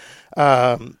bad.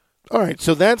 All right,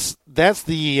 so that's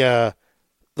the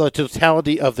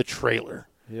totality of the trailer.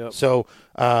 Yep. So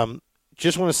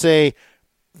just want to say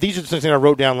these are the things that I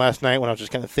wrote down last night when I was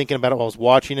just kind of thinking about it while I was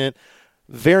watching it.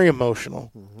 Very emotional.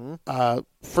 Mm-hmm.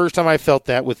 First time I felt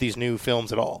that with these new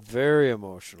films at all. Very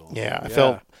emotional. Yeah,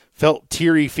 I felt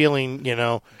teary feeling, you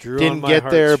know. Didn't get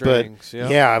there, but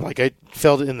yep. yeah, like I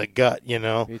felt it in the gut, you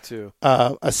know. Me too.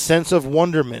 A sense of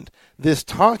wonderment. This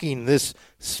talking, this,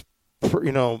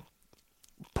 you know,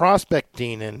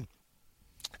 prospecting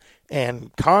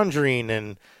and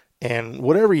conjuring and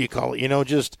whatever you call it, you know,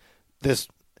 just this.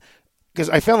 Because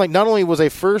I found like not only was I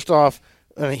first off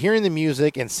hearing the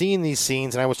music and seeing these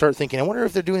scenes, and I would start thinking, I wonder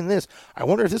if they're doing this. I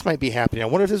wonder if this might be happening. I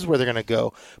wonder if this is where they're going to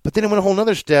go. But then it went a whole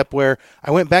other step where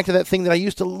I went back to that thing that I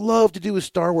used to love to do with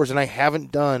Star Wars and I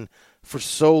haven't done for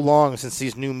so long since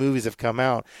these new movies have come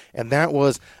out. And that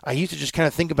was, I used to just kind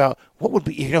of think about what would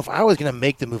be, you know, if I was going to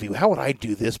make the movie, how would I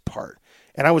do this part?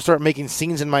 And I would start making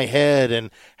scenes in my head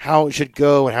and how it should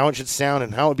go and how it should sound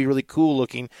and how it would be really cool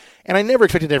looking. And I never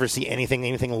expected to ever see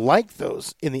anything like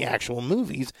those in the actual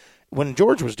movies when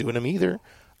George was doing them either.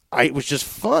 It was just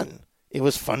fun. It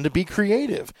was fun to be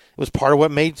creative. It was part of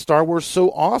what made Star Wars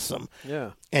so awesome.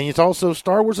 Yeah. And it's also,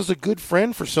 Star Wars is a good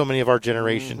friend for so many of our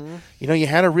generation. Mm-hmm. You know, you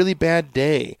had a really bad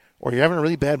day, or you're having a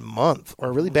really bad month, or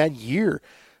a really bad year.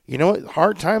 You know,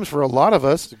 hard times for a lot of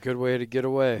us. It's a good way to get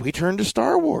away. We turned to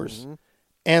Star Wars.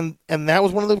 And that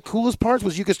was one of the coolest parts,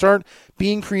 was you could start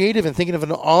being creative and thinking of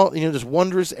this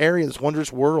wondrous area, this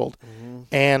wondrous world.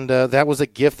 And that was a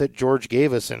gift that George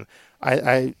gave us, and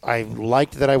I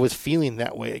liked that I was feeling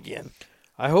that way again.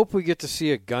 I hope we get to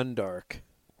see a Gundark.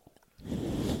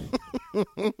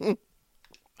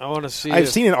 I want to see I've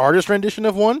seen an artist rendition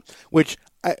of one, which,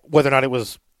 whether or not it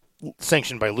was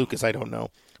sanctioned by Lucas, I don't know.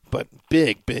 But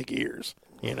big ears,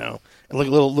 you know, and like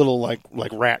little like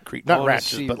rat creep, not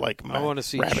rats, but like I want to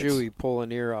see rabbits. Chewie pull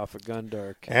an ear off a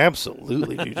Gundark.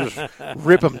 Absolutely, dude, just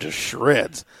rip them to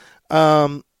shreds.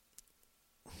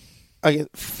 It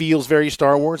feels very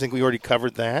Star Wars. I think we already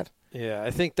covered that. Yeah,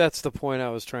 I think that's the point I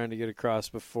was trying to get across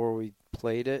before we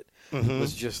played it.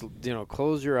 Was just,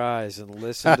 close your eyes and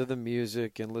listen to the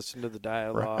music and listen to the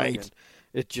dialogue. Right. And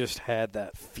it just had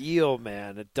that feel,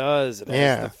 man. It does. It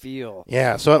has the feel.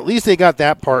 Yeah, so at least they got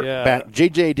that part Yeah. back.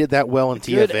 JJ did that well in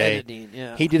Good TFA. editing,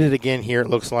 yeah. He did it again here. It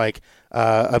looks like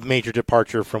a major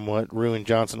departure from what Ruin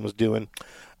Johnson was doing.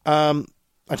 I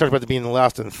talked about it being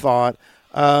lost in thought.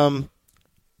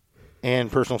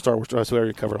 And personal Star Wars stories, so we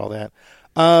already covered all that.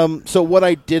 So what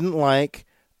I didn't like,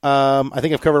 I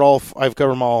think I've covered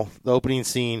them all. The opening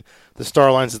scene, the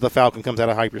star lines as the Falcon comes out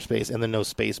of hyperspace, and the no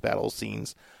space battle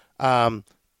scenes.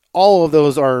 All of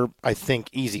those are, I think,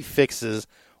 easy fixes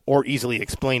or easily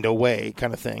explained away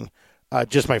kind of thing.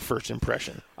 Just my first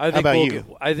impression. How about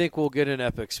you? I think we'll get an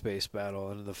epic space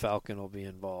battle, and the Falcon will be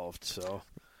involved. So,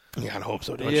 Yeah, I hope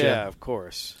so, don't you? yeah, of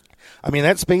course. I mean,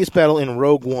 that space battle in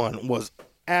Rogue One was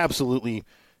absolutely,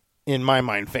 in my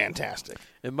mind, fantastic.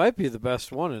 It might be the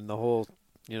best one in the whole,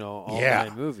 all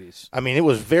 9 movies. I mean, it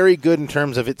was very good in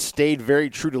terms of it stayed very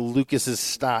true to Lucas's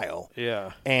style.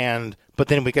 Yeah. But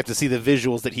then we got to see the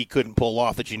visuals that he couldn't pull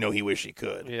off that he wished he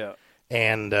could. Yeah.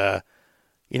 And, I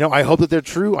hope that they're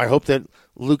true. I hope that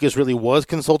Lucas really was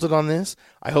consulted on this.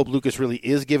 I hope Lucas really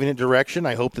is giving it direction.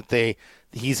 I hope that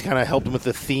he's kind of helped him with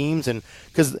the themes. And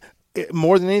because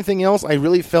more than anything else, I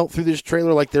really felt through this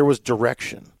trailer like there was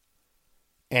direction.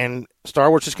 And Star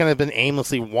Wars just kind of been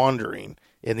aimlessly wandering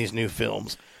in these new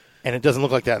films. And it doesn't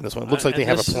look like that in this one. It looks like they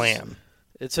have a plan.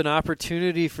 It's an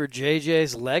opportunity for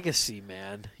JJ's legacy,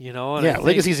 man. And yeah,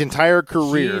 Legacy's entire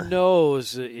career. He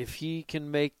knows if he can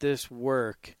make this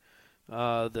work,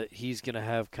 that he's going to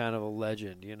have kind of a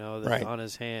legend, Right. on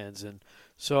his hands. And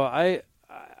so I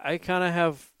kind of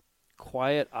have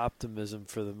quiet optimism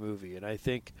for the movie, and I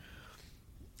think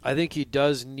he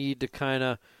does need to kind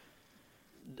of,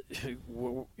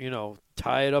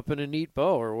 tie it up in a neat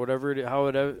bow or whatever,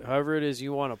 however it is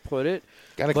you want to put it.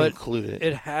 Got to conclude it.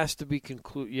 It has to be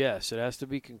concluded. Yes, it has to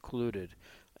be concluded,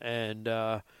 and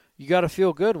you got to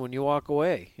feel good when you walk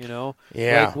away.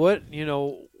 Yeah. Like what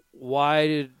why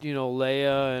did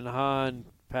Leia and Han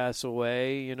pass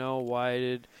away?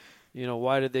 Why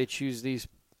did they choose these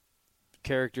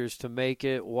characters to make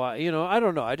it? Why? I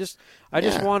don't know. I just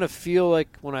want to feel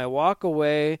like when I walk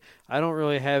away, I don't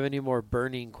really have any more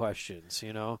burning questions.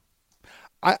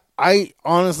 I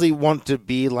honestly want to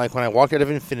be like when I walked out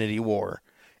of Infinity War,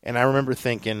 and I remember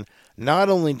thinking, not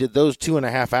only did those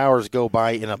 2.5 hours go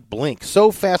by in a blink,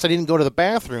 so fast I didn't go to the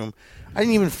bathroom. I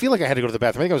didn't even feel like I had to go to the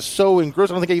bathroom. I think I was so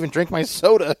engrossed. I don't think I even drank my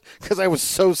soda because I was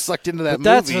so sucked into that movie.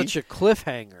 That's such a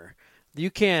cliffhanger.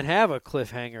 You can't have a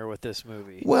cliffhanger with this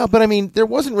movie. Well, but I mean, there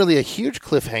wasn't really a huge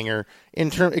cliffhanger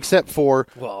except for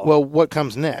what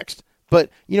comes next. But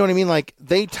you know what I mean? Like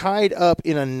they tied up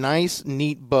in a nice,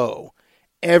 neat bow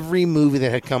every movie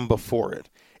that had come before it.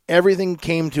 Everything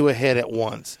came to a head at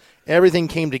once. Everything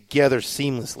came together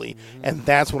seamlessly, and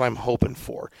that's what I'm hoping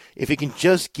for. If you can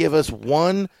just give us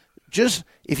one.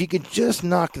 If you could just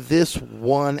knock this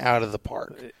one out of the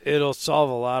park, it'll solve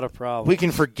a lot of problems. We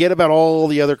can forget about all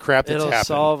the other crap that's happened. It'll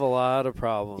solve a lot of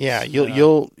problems. Yeah,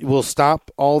 we'll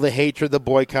stop all the hatred, the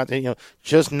boycott.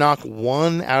 Just knock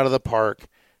one out of the park,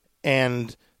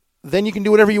 and then you can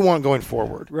do whatever you want going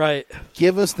forward. Right.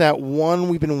 Give us that one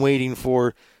we've been waiting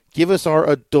for. Give us our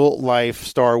adult life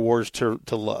Star Wars to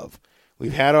love.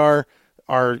 We've had our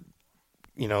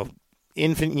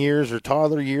infant years or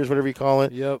toddler years, whatever you call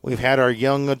it. Yep. We've had our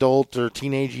young adult or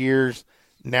teenage years.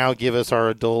 Now give us our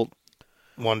adult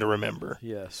one to remember.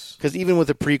 Yes. Because even with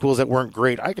the prequels that weren't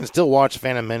great, I can still watch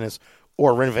Phantom Menace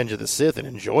or Revenge of the Sith and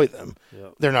enjoy them.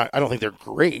 Yep. They're not. I don't think they're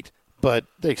great, but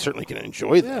they certainly can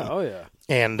enjoy them. Yeah, oh yeah.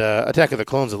 And Attack of the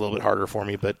Clones is a little bit harder for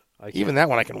me, but even that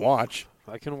one I can watch.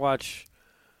 I can watch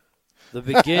the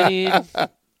beginning,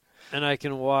 and I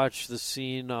can watch the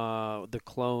scene, the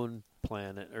clone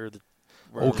planet, or the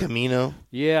Old Camino.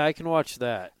 Yeah, I can watch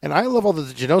that. And I love all the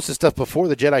Geonosis stuff before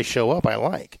the Jedi show up. I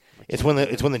like. It's when the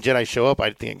Jedi show up.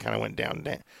 I think it kind of went down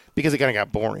because it kind of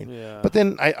got boring. Yeah. But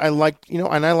then I liked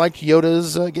and I liked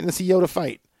Yoda's getting to see Yoda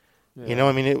fight. Yeah.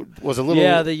 I mean, it was a little.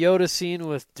 Yeah, the Yoda scene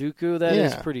with Dooku, that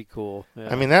is Yeah. pretty cool.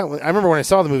 Yeah. I mean, I remember when I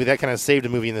saw the movie, that kind of saved a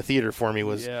movie in the theater for me.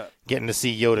 Was Yeah. getting to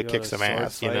see Yoda kick Yoda some sword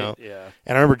ass, fight,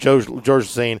 And I remember George was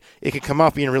saying it could come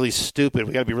off being really stupid.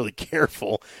 We got to be really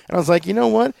careful. And I was like, you know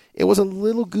what? It was a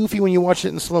little goofy when you watch it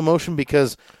in slow motion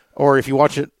or if you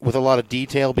watch it with a lot of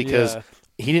detail because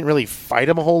he didn't really fight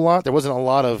him a whole lot. There wasn't a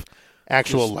lot of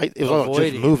actual light. It was all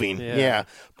just moving. Yeah.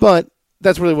 But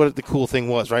that's really what the cool thing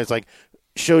was, right? It's like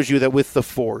shows you that with the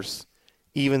Force,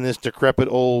 even this decrepit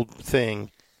old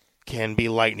thing can be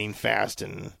lightning fast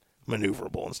and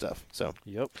maneuverable and stuff. So,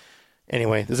 Yep.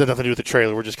 Anyway, this has nothing to do with the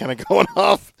trailer. We're just kind of going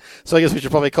off. So I guess we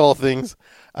should probably call things.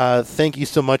 Thank you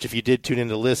so much if you did tune in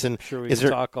to listen. I'm sure we can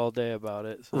talk all day about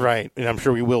it. So. Right, and I'm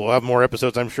sure we will. We'll have more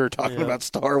episodes, I'm sure, talking about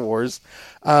Star Wars.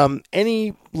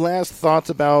 Any last thoughts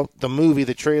about the movie,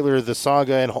 the trailer, the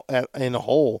saga in a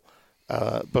whole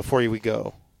before we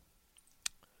go?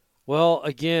 Well,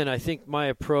 again, I think my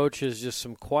approach is just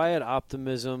some quiet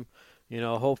optimism.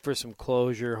 Hope for some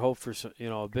closure, hope for some,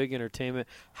 a big entertainment.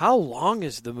 How long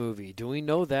is the movie? Do we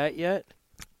know that yet?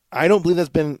 I don't believe that's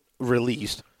been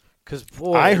released. Because it's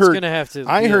going to have to.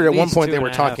 I heard at one point they were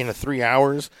talking to 3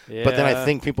 hours, but then I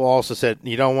think people also said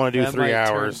you don't want to do 3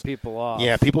 hours. Turn people off.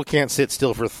 Yeah, people can't sit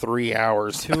still for 3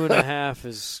 hours. 2.5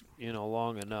 is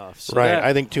long enough. So right,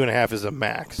 I think 2.5 is a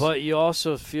max. But you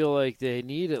also feel like they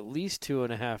need at least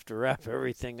 2.5 to wrap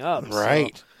everything up.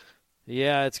 Right. So,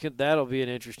 yeah, that'll be an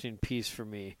interesting piece for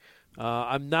me.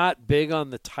 I'm not big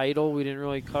on the title. We didn't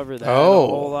really cover that a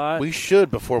whole lot. We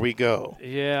should before we go.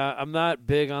 Yeah, I'm not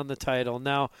big on the title.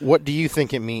 Now, what do you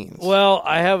think it means? Well,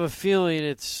 I have a feeling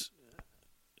it's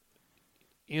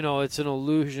it's an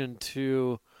allusion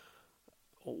to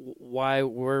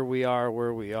where we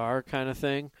are kind of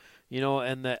thing.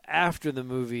 And that after the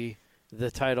movie,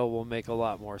 the title will make a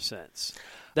lot more sense.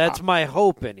 That's my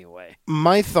hope anyway.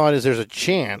 My thought is there's a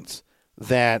chance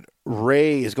that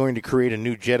Rey is going to create a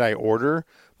new Jedi Order,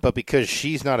 but because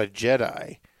she's not a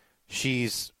Jedi,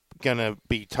 she's going to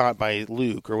be taught by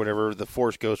Luke or whatever, the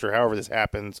Force Ghost or however this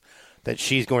happens, that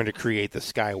she's going to create the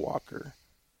Skywalker.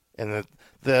 And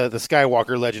the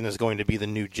Skywalker legend is going to be the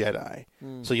new Jedi.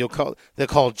 So they'll call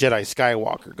Jedi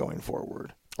Skywalker going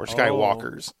forward, or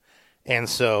Skywalkers. And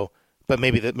so, but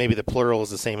maybe the plural is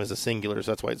the same as the singular,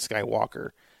 so that's why it's Skywalker.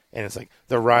 And it's like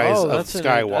the rise of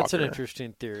Skywalker. That's an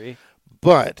interesting theory.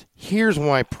 But here's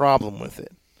my problem with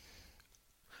it.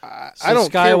 I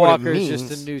don't Skywalker care what it means. is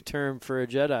just a new term for a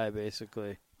Jedi,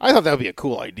 basically. I thought that would be a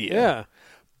cool idea. Yeah.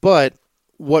 But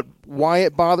why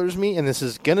it bothers me, and this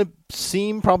is going to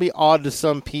seem probably odd to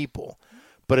some people,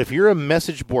 but if you're a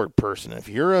message board person, if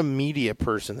you're a media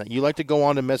person that you like to go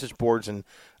on to message boards and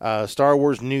Star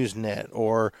Wars Newsnet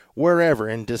or wherever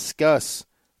and discuss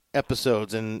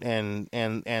episodes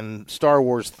and Star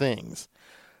Wars things,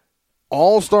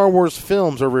 all Star Wars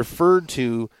films are referred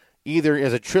to either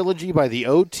as a trilogy by the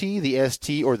OT, the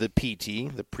ST, or the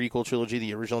PT, the prequel trilogy,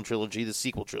 the original trilogy, the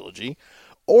sequel trilogy,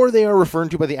 or they are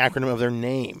referred to by the acronym of their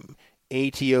name,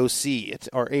 ATOC,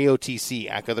 or AOTC,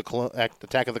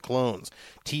 Attack of the Clones,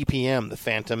 TPM, The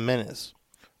Phantom Menace,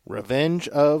 Revenge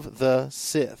of the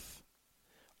Sith,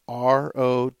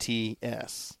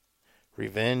 ROTS,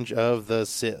 Revenge of the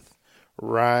Sith,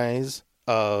 Rise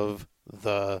of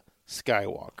the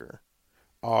Skywalker,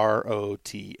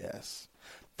 ROTS.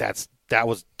 That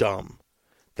was dumb.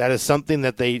 That is something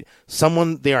that they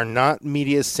are not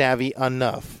media savvy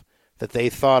enough that they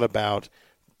thought about.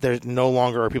 There's no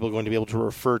longer are people going to be able to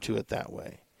refer to it that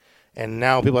way. And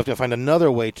now people have to find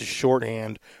another way to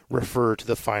shorthand refer to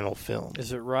the final film.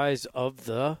 Is it Rise of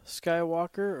the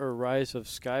Skywalker or Rise of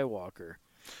Skywalker?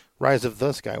 Rise of the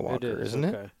Skywalker, it is, isn't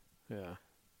okay. it? Yeah.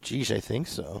 Geez, I think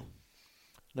so.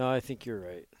 No, I think you're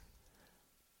right.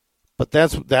 But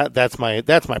that's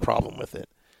my problem with it.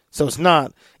 So it's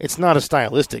not a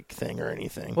stylistic thing or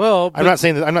anything. Well, I'm not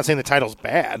saying the title's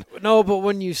bad. No, but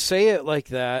when you say it like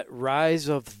that, Rise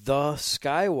of the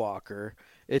Skywalker,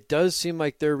 it does seem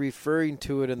like they're referring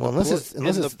to it in the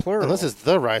plural. Unless it's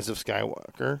the Rise of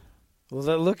Skywalker. Well,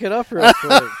 then look it up real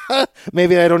quick.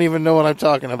 Maybe I don't even know what I'm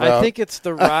talking about. I think it's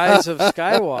the Rise of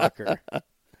Skywalker.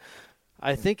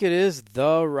 I think it is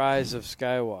the Rise of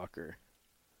Skywalker.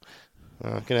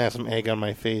 I'm going to have some egg on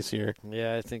my face here.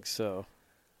 Yeah, I think so.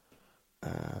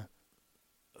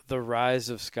 The Rise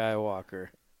of Skywalker.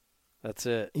 That's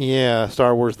it. Yeah,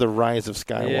 Star Wars: The Rise of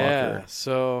Skywalker. Yeah,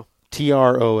 so...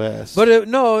 TROS. But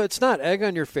no, it's not egg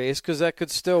on your face because that could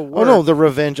still work. Oh, no, The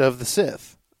Revenge of the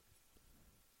Sith.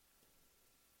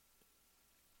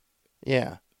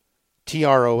 Yeah.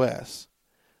 TROS.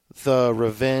 The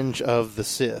Revenge of the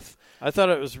Sith. I thought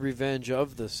it was Revenge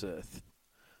of the Sith.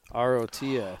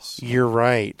 ROTS. You're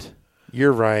right.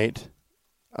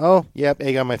 Oh, yep,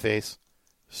 egg on my face.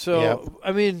 So, Yep.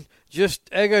 I mean, just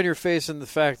egg on your face in the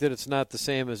fact that it's not the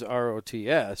same as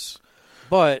ROTS.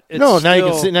 But it's No,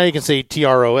 now still, you can say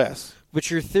TROS. But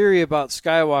your theory about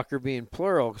Skywalker being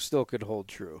plural still could hold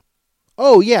true.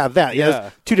 Oh, yeah, that. Yeah, Yeah.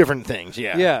 that's two different things.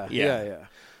 Yeah. Yeah.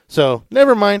 So,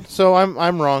 never mind. So,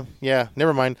 I'm wrong. Yeah,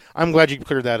 never mind. I'm glad you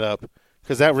cleared that up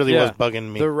because that really was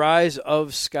bugging me. The Rise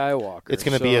of Skywalker. It's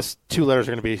going to be two letters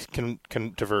are going to be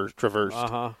traversed.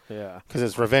 Yeah. Because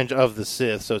it's Revenge of the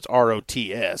Sith, so it's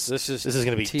ROTS. This is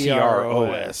going to be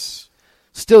TROS.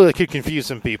 Still, it could confuse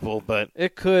some people, but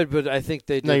it could. But I think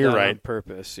they did you're that right. on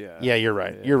purpose. Yeah. Yeah, you're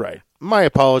right. You're right. My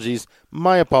apologies.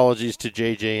 My apologies to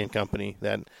JJ and company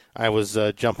that I was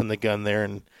jumping the gun there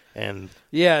and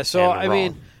yeah. So and I wrong.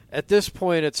 mean, at this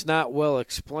point, it's not well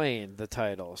explained, the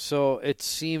title. So it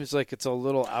seems like it's a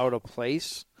little out of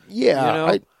place.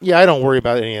 Yeah, I don't worry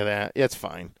about any of that. It's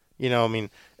fine. I mean,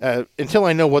 until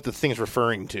I know what the thing's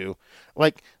referring to.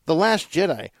 Like, The Last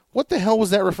Jedi, what the hell was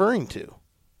that referring to?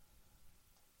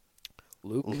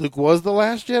 Luke was the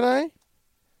last Jedi?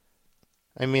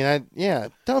 I mean,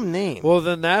 dumb name. Well,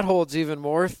 then that holds even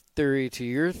more theory to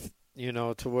your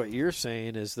to what you're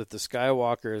saying is that the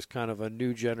Skywalker is kind of a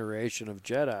new generation of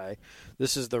Jedi.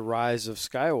 This is the Rise of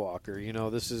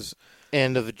Skywalker. This is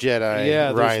End of the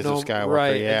Jedi, Rise of Skywalker.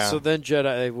 Right. Yeah. And so then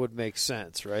Jedi would make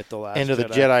sense, right? The last End of Jedi.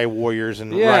 the Jedi Warriors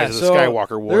and Rise of the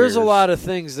Skywalker Warriors. There's a lot of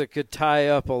things that could tie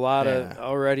up a lot of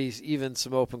already even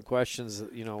some open questions,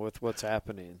 with what's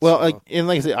happening. Well, so.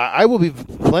 like I said, I will be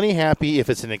plenty happy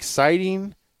if it's an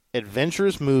exciting,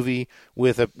 adventurous movie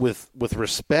with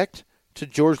respect to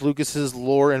George Lucas's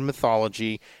lore and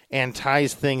mythology and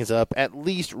ties things up at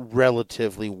least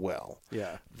relatively well.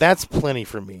 Yeah. That's plenty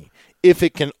for me. If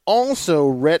it can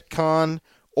also retcon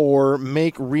or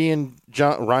make Rian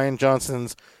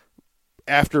Johnson's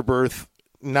Afterbirth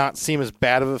not seem as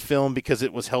bad of a film because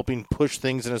it was helping push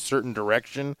things in a certain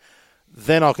direction,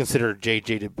 then I'll consider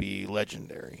JJ to be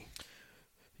legendary.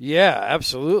 Yeah,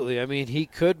 absolutely. I mean, he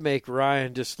could make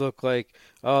Ryan just look like,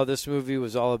 oh, this movie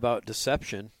was all about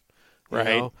deception.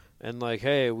 Right. And like,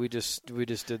 hey, we just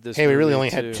did this. Hey, we really only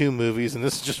had 2 movies, and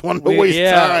this is just one to waste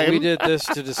time. We did this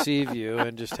to deceive you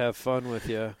and just have fun with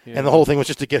you. And the whole thing was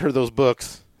just to get her those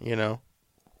books,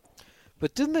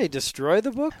 But didn't they destroy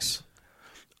the books?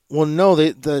 Well, no,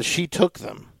 she took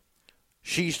them.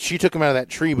 She took them out of that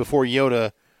tree before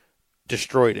Yoda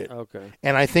destroyed it. Okay.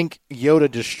 And I think Yoda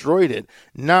destroyed it,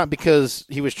 not because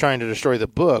he was trying to destroy the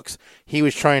books. He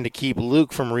was trying to keep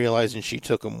Luke from realizing she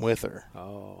took them with her.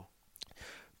 Oh.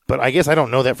 But I guess I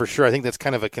don't know that for sure. I think that's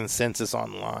kind of a consensus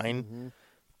online. Mm-hmm.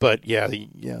 But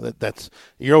that's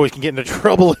you always can get into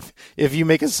trouble if you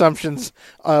make assumptions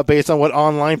based on what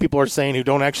online people are saying who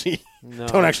don't actually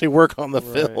work on the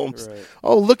films. Right.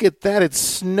 Oh, look at that! It's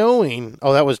snowing.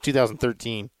 Oh, that was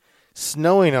 2013.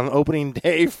 Snowing on opening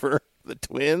day for the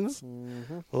Twins.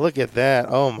 Mm-hmm. Look at that!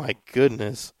 Oh my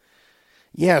goodness.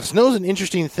 Yeah, snow's an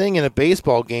interesting thing in a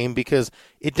baseball game because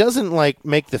it doesn't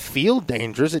make the field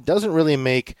dangerous. It doesn't really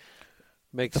make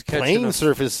the playing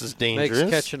surfaces dangerous. Makes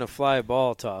catching a fly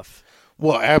ball tough.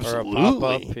 Well, absolutely. Or a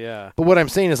pop-up, yeah. But what I'm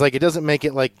saying is it doesn't make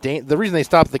it the reason they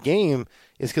stopped the game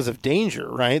is because of danger,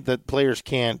 right? That players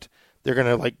can't. They're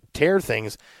going to tear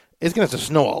things. It's going to have to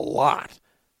snow a lot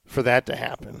for that to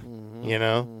happen. Mm-hmm.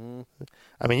 Mm-hmm.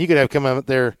 I mean, you could have come out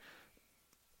there.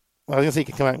 Well, I was going to say you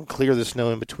could come out and clear the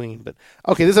snow in between. But,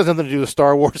 okay, this has nothing to do with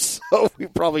Star Wars, so we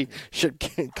probably should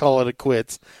call it a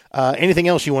quits. Anything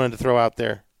else you wanted to throw out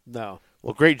there? No.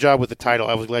 Well, great job with the title.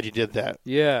 I was glad you did that.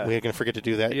 Yeah. We were going to forget to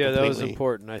do that. Yeah, completely. That was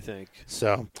important, I think.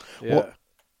 So, yeah. Well,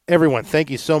 everyone, thank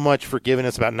you so much for giving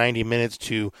us about 90 minutes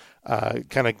to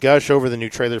kind of gush over the new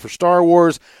trailer for Star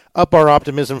Wars, up our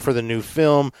optimism for the new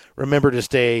film. Remember to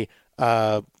stay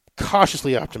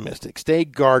cautiously optimistic. Stay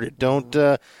guarded. Don't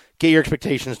get your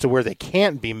expectations to where they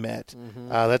can't be met. Mm-hmm.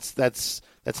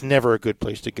 That's never a good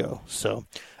place to go. So,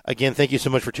 again, thank you so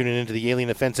much for tuning into the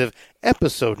Alien Offensive,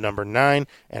 episode number 9,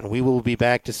 and we will be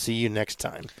back to see you next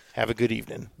time. Have a good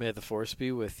evening. May the Force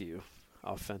be with you.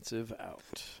 Offensive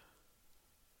out.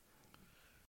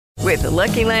 With the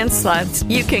Lucky Land Slots,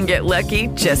 you can get lucky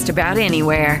just about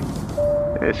anywhere.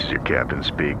 This is your captain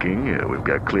speaking. We've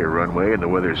got clear runway and the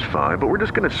weather's fine, but we're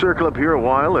just going to circle up here a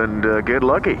while and get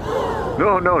lucky.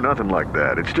 No, nothing like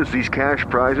that. It's just these cash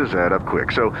prizes add up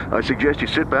quick. So I suggest you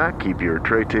sit back, keep your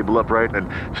tray table upright, and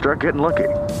start getting lucky.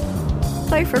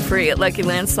 Play for free at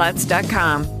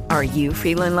LuckyLandSlots.com. Are you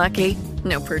feeling lucky?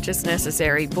 No purchase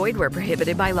necessary. Void where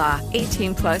prohibited by law.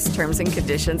 18 plus terms and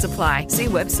conditions apply. See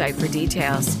website for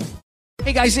details.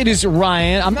 Hey guys, it is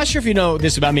Ryan. I'm not sure if you know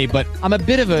this about me, but I'm a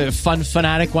bit of a fun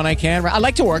fanatic when I can. I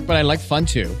like to work, but I like fun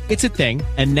too. It's a thing.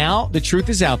 And now the truth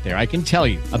is out there. I can tell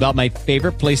you about my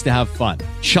favorite place to have fun.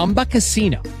 Chumba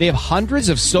Casino. They have hundreds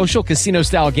of social casino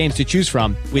style games to choose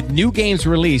from with new games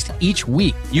released each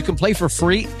week. You can play for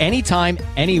free anytime,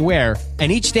 anywhere.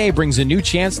 And each day brings a new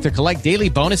chance to collect daily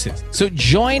bonuses. So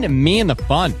join me in the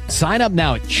fun. Sign up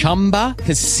now at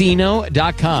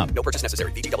ChumbaCasino.com. No purchase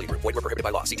necessary. VGW Group. Void where prohibited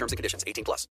by law. See terms and conditions. 18 plus.